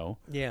 Pacino.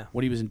 Yeah.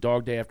 When he was in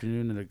Dog Day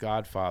Afternoon and The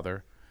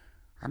Godfather.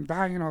 I'm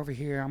dying over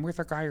here. I'm with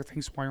a guy who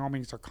thinks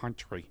Wyoming's a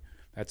country.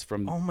 That's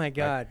from. Oh my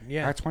God!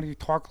 Yeah. That's when you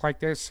talk like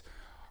this.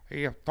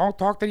 You don't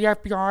talk to the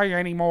FBI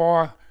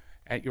anymore.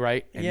 And,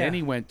 right, and Yeah. then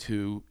he went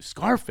to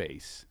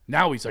Scarface.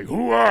 Now he's like,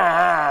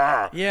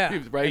 hoo-ah! Yeah.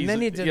 Right? And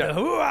then he did the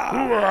hoo-ah.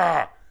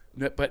 hoo-ah!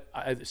 No, but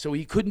so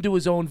he couldn't do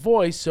his own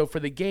voice. So for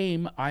the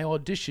game, I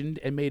auditioned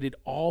and made it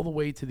all the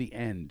way to the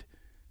end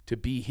to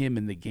be him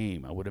in the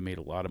game. I would have made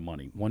a lot of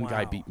money. One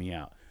guy Wow. beat me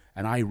out,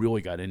 and I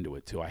really got into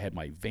it too. I had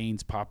my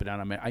veins popping out.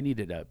 I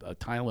needed a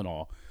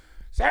Tylenol.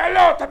 Say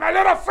hello to my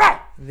little friend.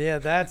 Yeah,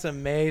 that's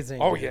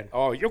amazing. Oh, dude. yeah.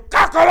 Oh, you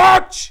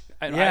cockroach.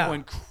 And Yeah. I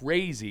went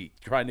crazy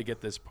trying to get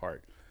this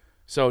part.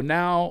 So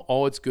now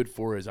all it's good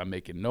for is I'm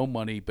making no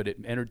money, but it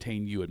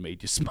entertained you and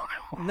made you smile.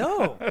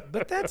 No,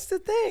 but that's the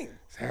thing.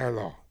 Say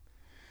hello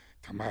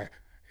to my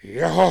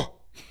yo.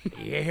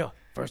 Yeah.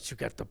 First you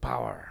get the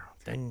power.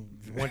 Then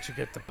once you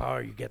get the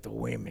power, you get the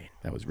women.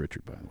 That was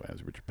Richard, by the way. That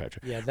was Richard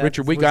Patrick. Yeah, that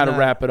Richard, we was got to not-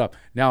 wrap it up.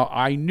 Now,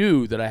 I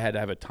knew that I had to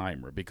have a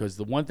timer because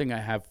the one thing I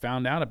have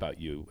found out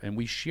about you, and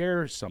we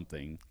share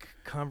something,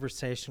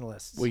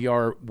 Conversationalists.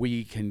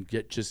 we can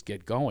just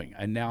get going.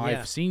 And now Yeah.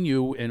 I've seen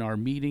you in our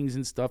meetings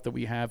and stuff that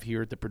we have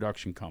here at the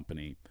production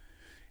company,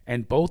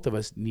 and both of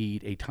us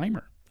need a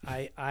timer.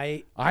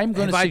 I'm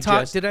going to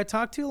suggest. Did I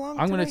talk too long?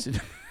 I'm going today?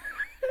 to.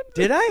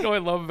 Did I? You know what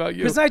I love about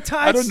you? 'Cause I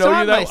don't know you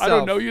stopped that. I myself.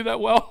 don't know you that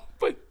well,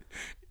 but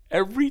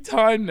every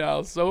time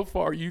now so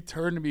far, you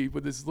turn to me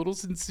with this little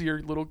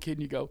sincere little kid,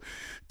 and you go,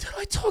 "Did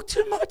I talk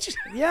too much?"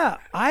 Yeah,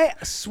 I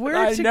swear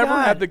I to never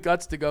God. had the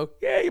guts to go,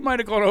 "Yeah, you might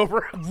have gone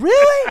over."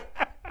 Really?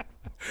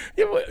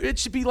 It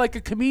should be like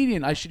a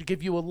comedian. I should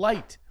give you a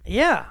light.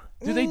 Yeah.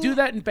 Do they do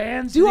that in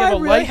bands? Do they I have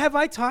a really? light? Have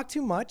I talked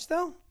too much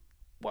though?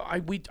 Well,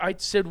 I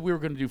said we were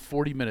going to do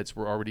 40 minutes.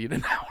 We're already in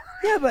an hour.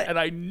 Yeah, but and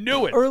I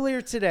knew it.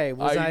 earlier today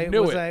was I I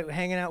knew was it. I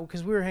hanging out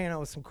because we were hanging out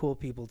with some cool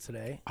people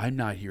today. I'm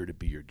not here to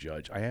be your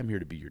judge. I am here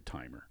to be your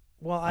timer.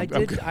 Well, I'm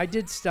good. I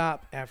did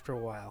stop after a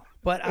while,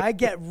 but I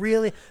get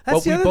really. But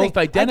That's the we other both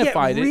thing.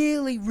 identified I it. get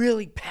really,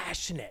 really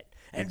passionate.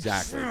 And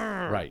Exactly.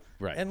 Right.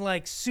 And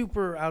like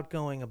super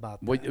outgoing about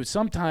that. Well,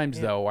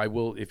 sometimes, though, I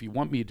will, if you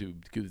want me to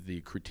give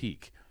the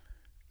critique,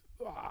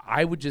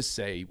 I would just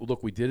say, well,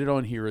 look, we did it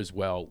on here as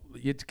well.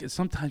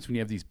 Sometimes when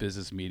you have these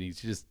business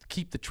meetings, you just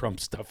keep the Trump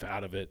stuff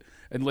out of it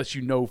unless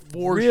you know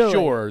for Really?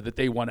 sure that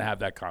they want to have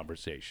that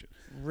conversation.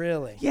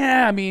 Really?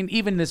 Yeah, I mean,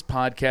 even this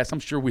podcast, I'm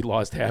sure we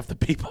lost half the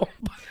people.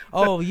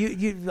 Oh,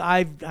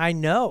 I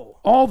know.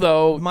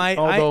 Although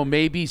I-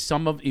 maybe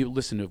some of you,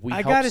 listen, if we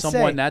I help gotta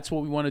someone, say- that's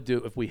what we want to do.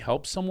 If we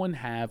help someone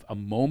have a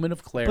moment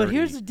of clarity, But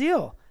here's the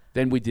deal.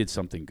 then we did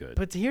something good.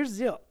 But here's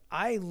the deal.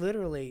 I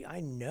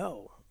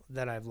know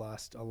that I've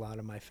lost a lot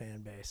of my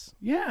fan base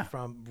yeah,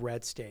 from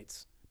red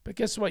states. but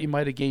guess what? You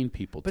might have gained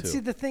people But too. see,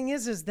 the thing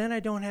is then I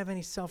don't have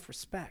any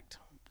self-respect.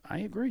 I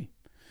agree.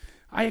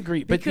 But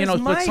Because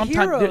my but sometimes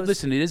heroes-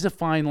 listen, it is a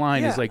fine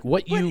line. It's like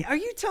what you are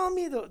you telling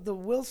me the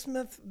Will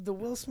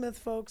Smith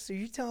folks? Are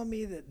you telling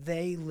me that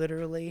they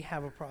literally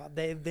have a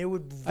problem? They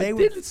would. I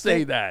didn't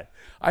say that.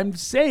 I'm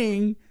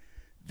saying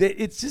that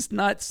it's just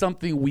not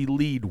something we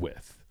lead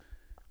with.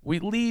 We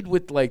lead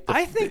with like the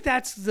I think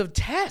that's the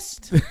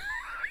test.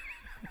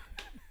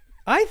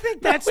 I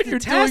think that's when the you're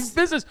test.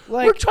 doing business.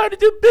 Like- We're trying to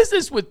do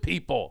business with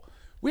people.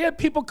 We have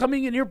people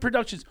coming in here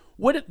productions.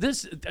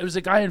 There was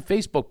a guy on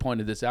Facebook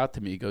pointed this out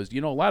to me. He goes, a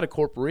lot of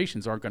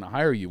corporations aren't going to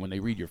hire you when they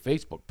read your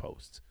Facebook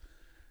posts.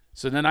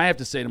 So then I have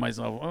to say to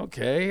myself,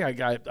 okay,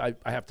 I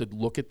have to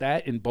look at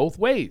that in both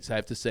ways. I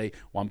have to say,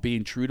 well, I'm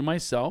being true to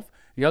myself.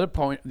 The other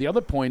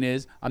point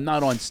is I'm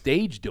not on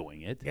stage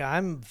doing it. Yeah,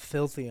 I'm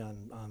filthy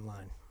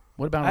online.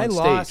 What about I on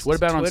lost stage? What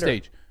about on Twitter.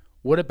 stage?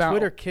 What about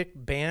Twitter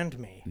banned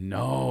me.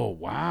 No,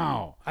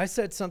 wow. I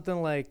said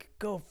something like,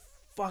 "Go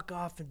fuck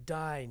off and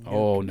die."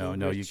 Oh Nuke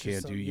no, Gingrich," you or can't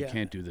do something. you Yeah.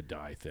 can't do the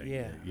die thing.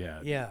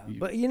 Yeah. You-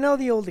 But you know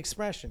the old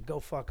expression,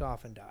 "Go fuck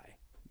off and die."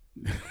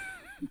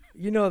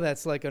 You know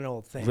that's like an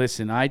old thing.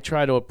 Listen, I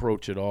try to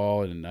approach it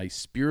all in a nice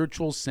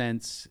spiritual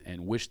sense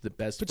and wish the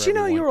best But for you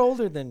know everyone. you're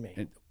older than me.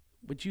 And-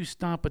 Would you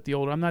stop at the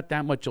older? I'm not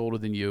that much older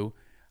than you.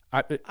 You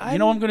know I'm-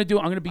 what I'm going to do?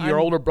 I'm going to be your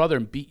I'm- older brother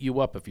and beat you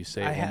up if you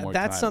say it one more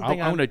that's time.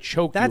 something I'm going to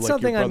choke you that's like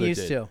something your I'm brother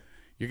used did. to.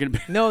 You're going to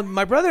be. No,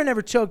 my brother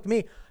never choked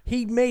me.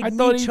 He made I me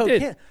thought he choke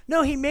did. him.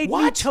 No, he made me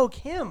What? choke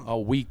him. Oh,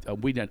 we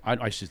didn't.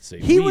 I should say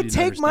He we would didn't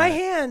take my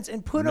understand. hands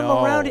and put them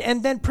No, around it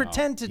and then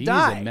pretend to He's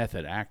die a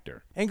method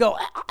actor. and go.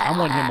 I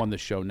want him on the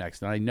show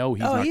next, and I know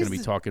he's Oh, not going he's to be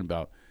the- talking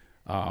about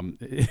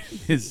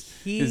his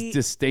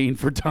disdain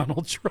for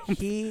Donald Trump.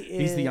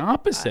 He's the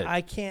opposite.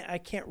 We can't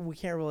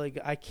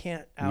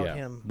out yeah.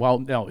 him. Well,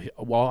 no.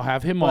 I'll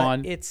have him But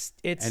on, it's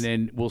and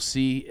then we'll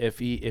see if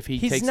he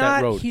he's takes not,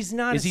 that road. He's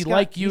not. Is a he Scott-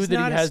 like you he's that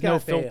he not a has no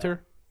Scott Baio.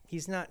 filter?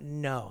 He's not.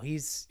 No,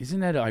 he's Isn't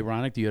that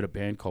ironic? Do you had a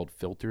band called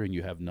Filter and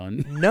you have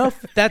none? no.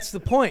 That's the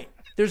point.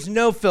 There's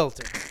no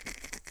filter.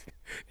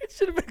 It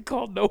should have been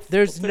called No Filter.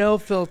 There's no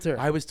filter.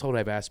 I was told I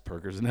have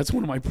Asperger's, and that's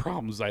one of my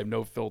problems. I have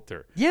no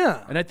filter.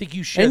 Yeah. And I think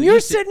you should. And you're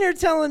sitting here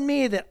telling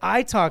me that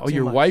I talk Oh, too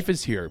your much. wife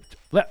is here.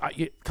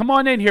 Come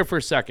on in here for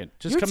a second.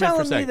 Just You're come in for a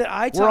telling me second. that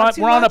I we're talk on,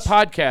 too We're on a much?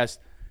 podcast.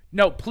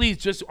 No, please,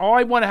 just all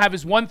I want to have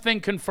is one thing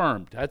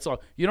confirmed. That's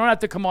all. You don't have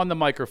to come on the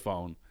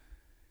microphone.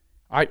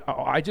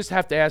 I just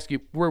have to ask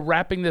you. We're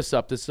wrapping this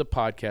up. This is a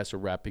podcast. We're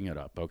wrapping it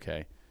up.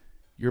 Okay.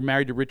 You're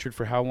married to Richard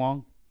for how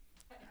long?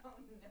 I don't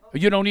know.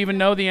 You don't even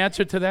know the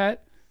answer to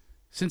that?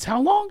 Since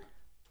how long?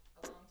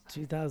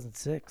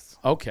 2006.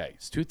 Okay,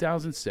 it's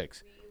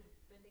 2006. We've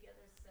been together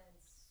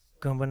since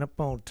Coming up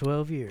on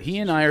 12 years. He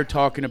and I are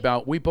talking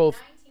about. We both.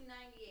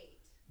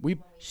 1998.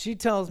 She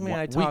tells me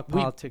I talk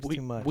politics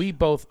too much. We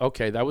both.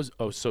 Okay, that was.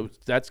 Oh, so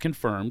that's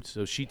confirmed.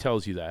 So she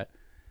tells you that.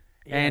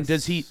 And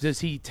does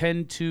he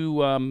tend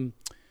to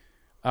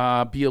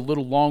be a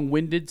little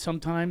long-winded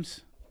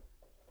sometimes?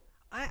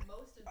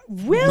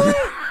 Really?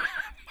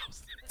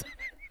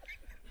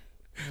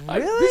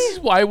 Really? This is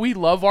why we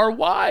love our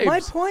wives.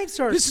 My points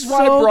are This is so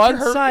why I brought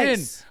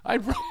concise. her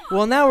in.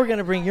 Well, now we're going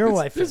to bring your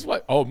wife in. This is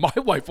why. Oh, my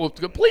wife will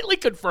completely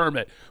confirm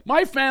it.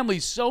 My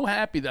family's so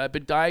happy that I've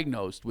been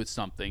diagnosed with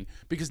something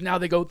because now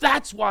they go,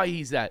 that's why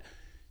he's that.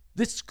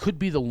 This could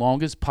be the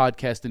longest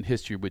podcast in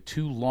history with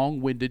two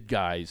long-winded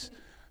guys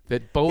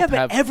that both but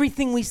have.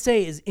 everything we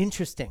say is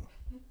interesting.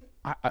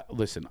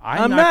 Listen,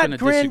 I'm not not going to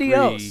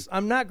grandiose. disagree.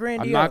 I'm not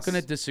grandiose. I'm not going to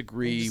I'm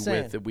disagree just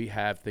saying. with that we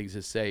have things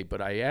to say,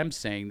 but I am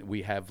saying that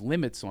we have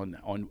limits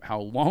on how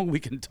long we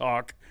can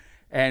talk,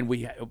 and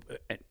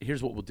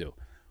here's what we'll do.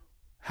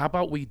 How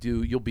about we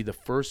do? You'll be the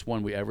first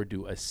one we ever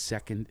do a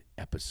second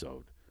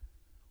episode.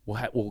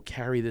 We'll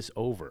carry this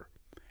over,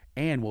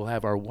 and we'll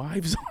have our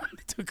wives on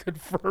to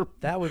confirm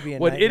That would be a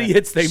what nightmare.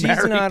 idiots they married.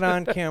 She's not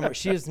on camera.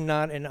 She is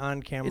not an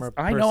on-camera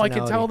I know. I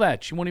can personality. tell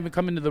that she won't even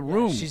come into the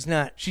room. She's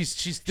not.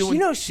 She's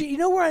doing. You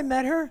know where I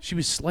met her? She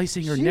was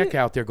slicing her neck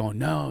out there, going,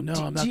 "No,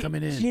 I'm not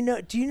coming in."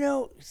 Do you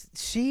know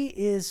she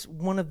is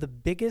one of the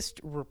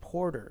biggest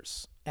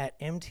reporters at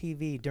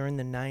MTV during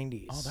the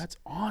 90s. Oh, that's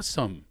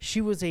awesome.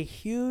 She was a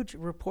huge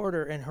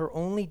reporter, and her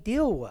only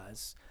deal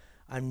was,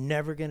 I'm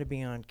never going to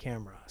be on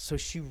camera. So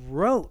she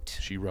wrote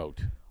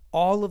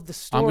all of the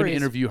stories. I'm going to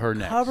interview her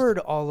next. Covered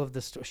all of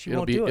the stories. She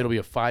won't do it. It'll be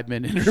a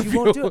 5-minute interview. She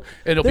won't do it.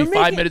 It'll be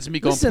 5 minutes of me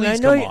going, listen, please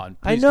come on.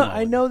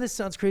 I know this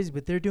sounds crazy,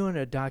 but they're doing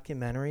a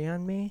documentary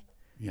on me.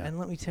 Yeah. And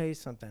let me tell you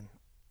something.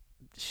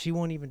 She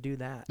won't even do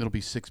that. It'll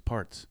be 6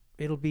 parts.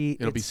 It'll be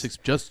 6.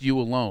 Just you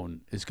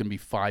alone is going to be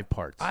 5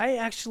 parts. I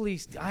actually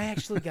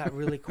got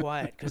really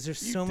quiet because there's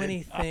so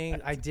many things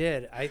I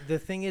did. The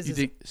thing is,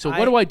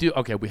 what do I do?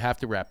 Okay, we have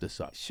to wrap this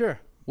up. Sure.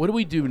 What do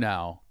we do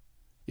now?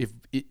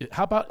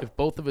 How about if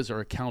both of us are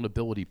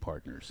accountability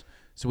partners?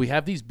 So we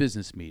have these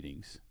business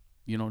meetings.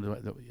 You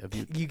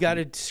got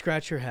to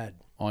scratch your head.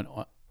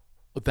 On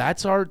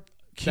that's our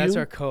cue? That's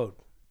our code.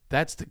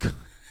 That's the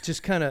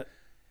just kind of.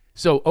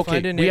 So,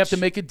 okay, we have to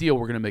make a deal.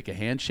 We're going to make a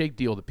handshake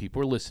deal that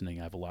people are listening.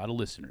 I have a lot of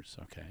listeners,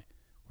 okay?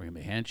 We're going to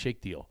make a handshake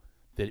deal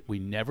that we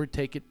never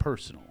take it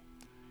personal.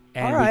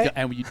 And all right.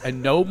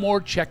 And no more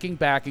checking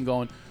back and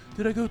going,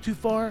 did I go too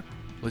far?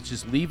 Let's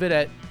just leave it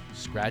at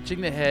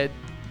scratching the head.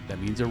 That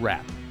means a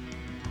wrap.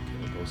 Okay,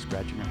 we'll go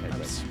scratching our head.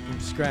 I'm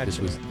scratching. This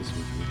was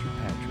Richard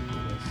Patrick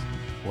with us.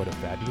 What a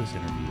fabulous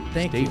interview.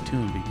 Stay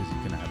tuned because he's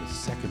going to have a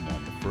second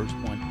one, the first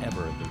one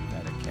ever that we've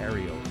had a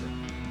carryover.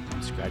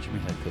 I'm scratching my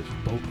head because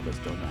both of us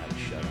don't know how to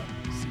shut up.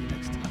 See you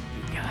next time.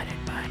 You got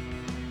it. Bye.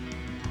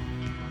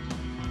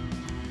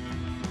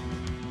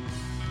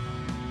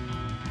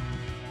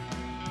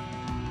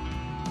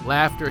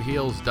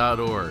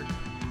 LaughterHeals.org.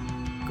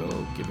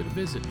 Go give it a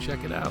visit.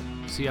 Check it out.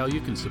 See how you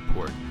can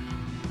support.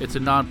 It's a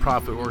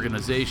nonprofit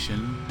organization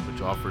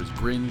which offers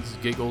grins,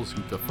 giggles,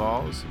 and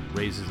guffaws and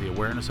raises the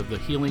awareness of the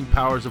healing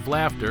powers of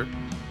laughter,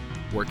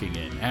 working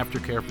in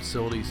aftercare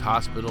facilities,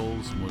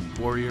 hospitals, wound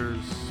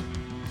warriors,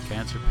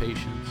 cancer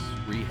patients,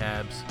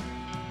 rehabs.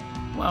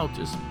 Well,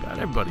 just about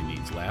everybody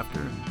needs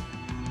laughter,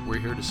 and we're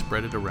here to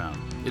spread it around.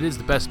 It is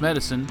the best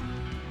medicine,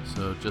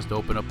 so just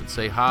open up and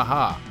say ha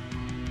ha.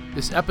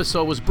 This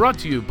episode was brought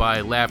to you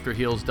by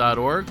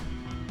LaughterHeals.org.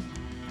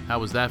 How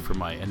was that for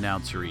my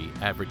announcery,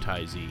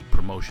 advertising,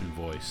 promotion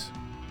voice?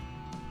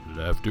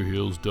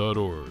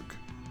 LaughterHeals.org.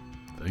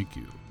 Thank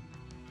you.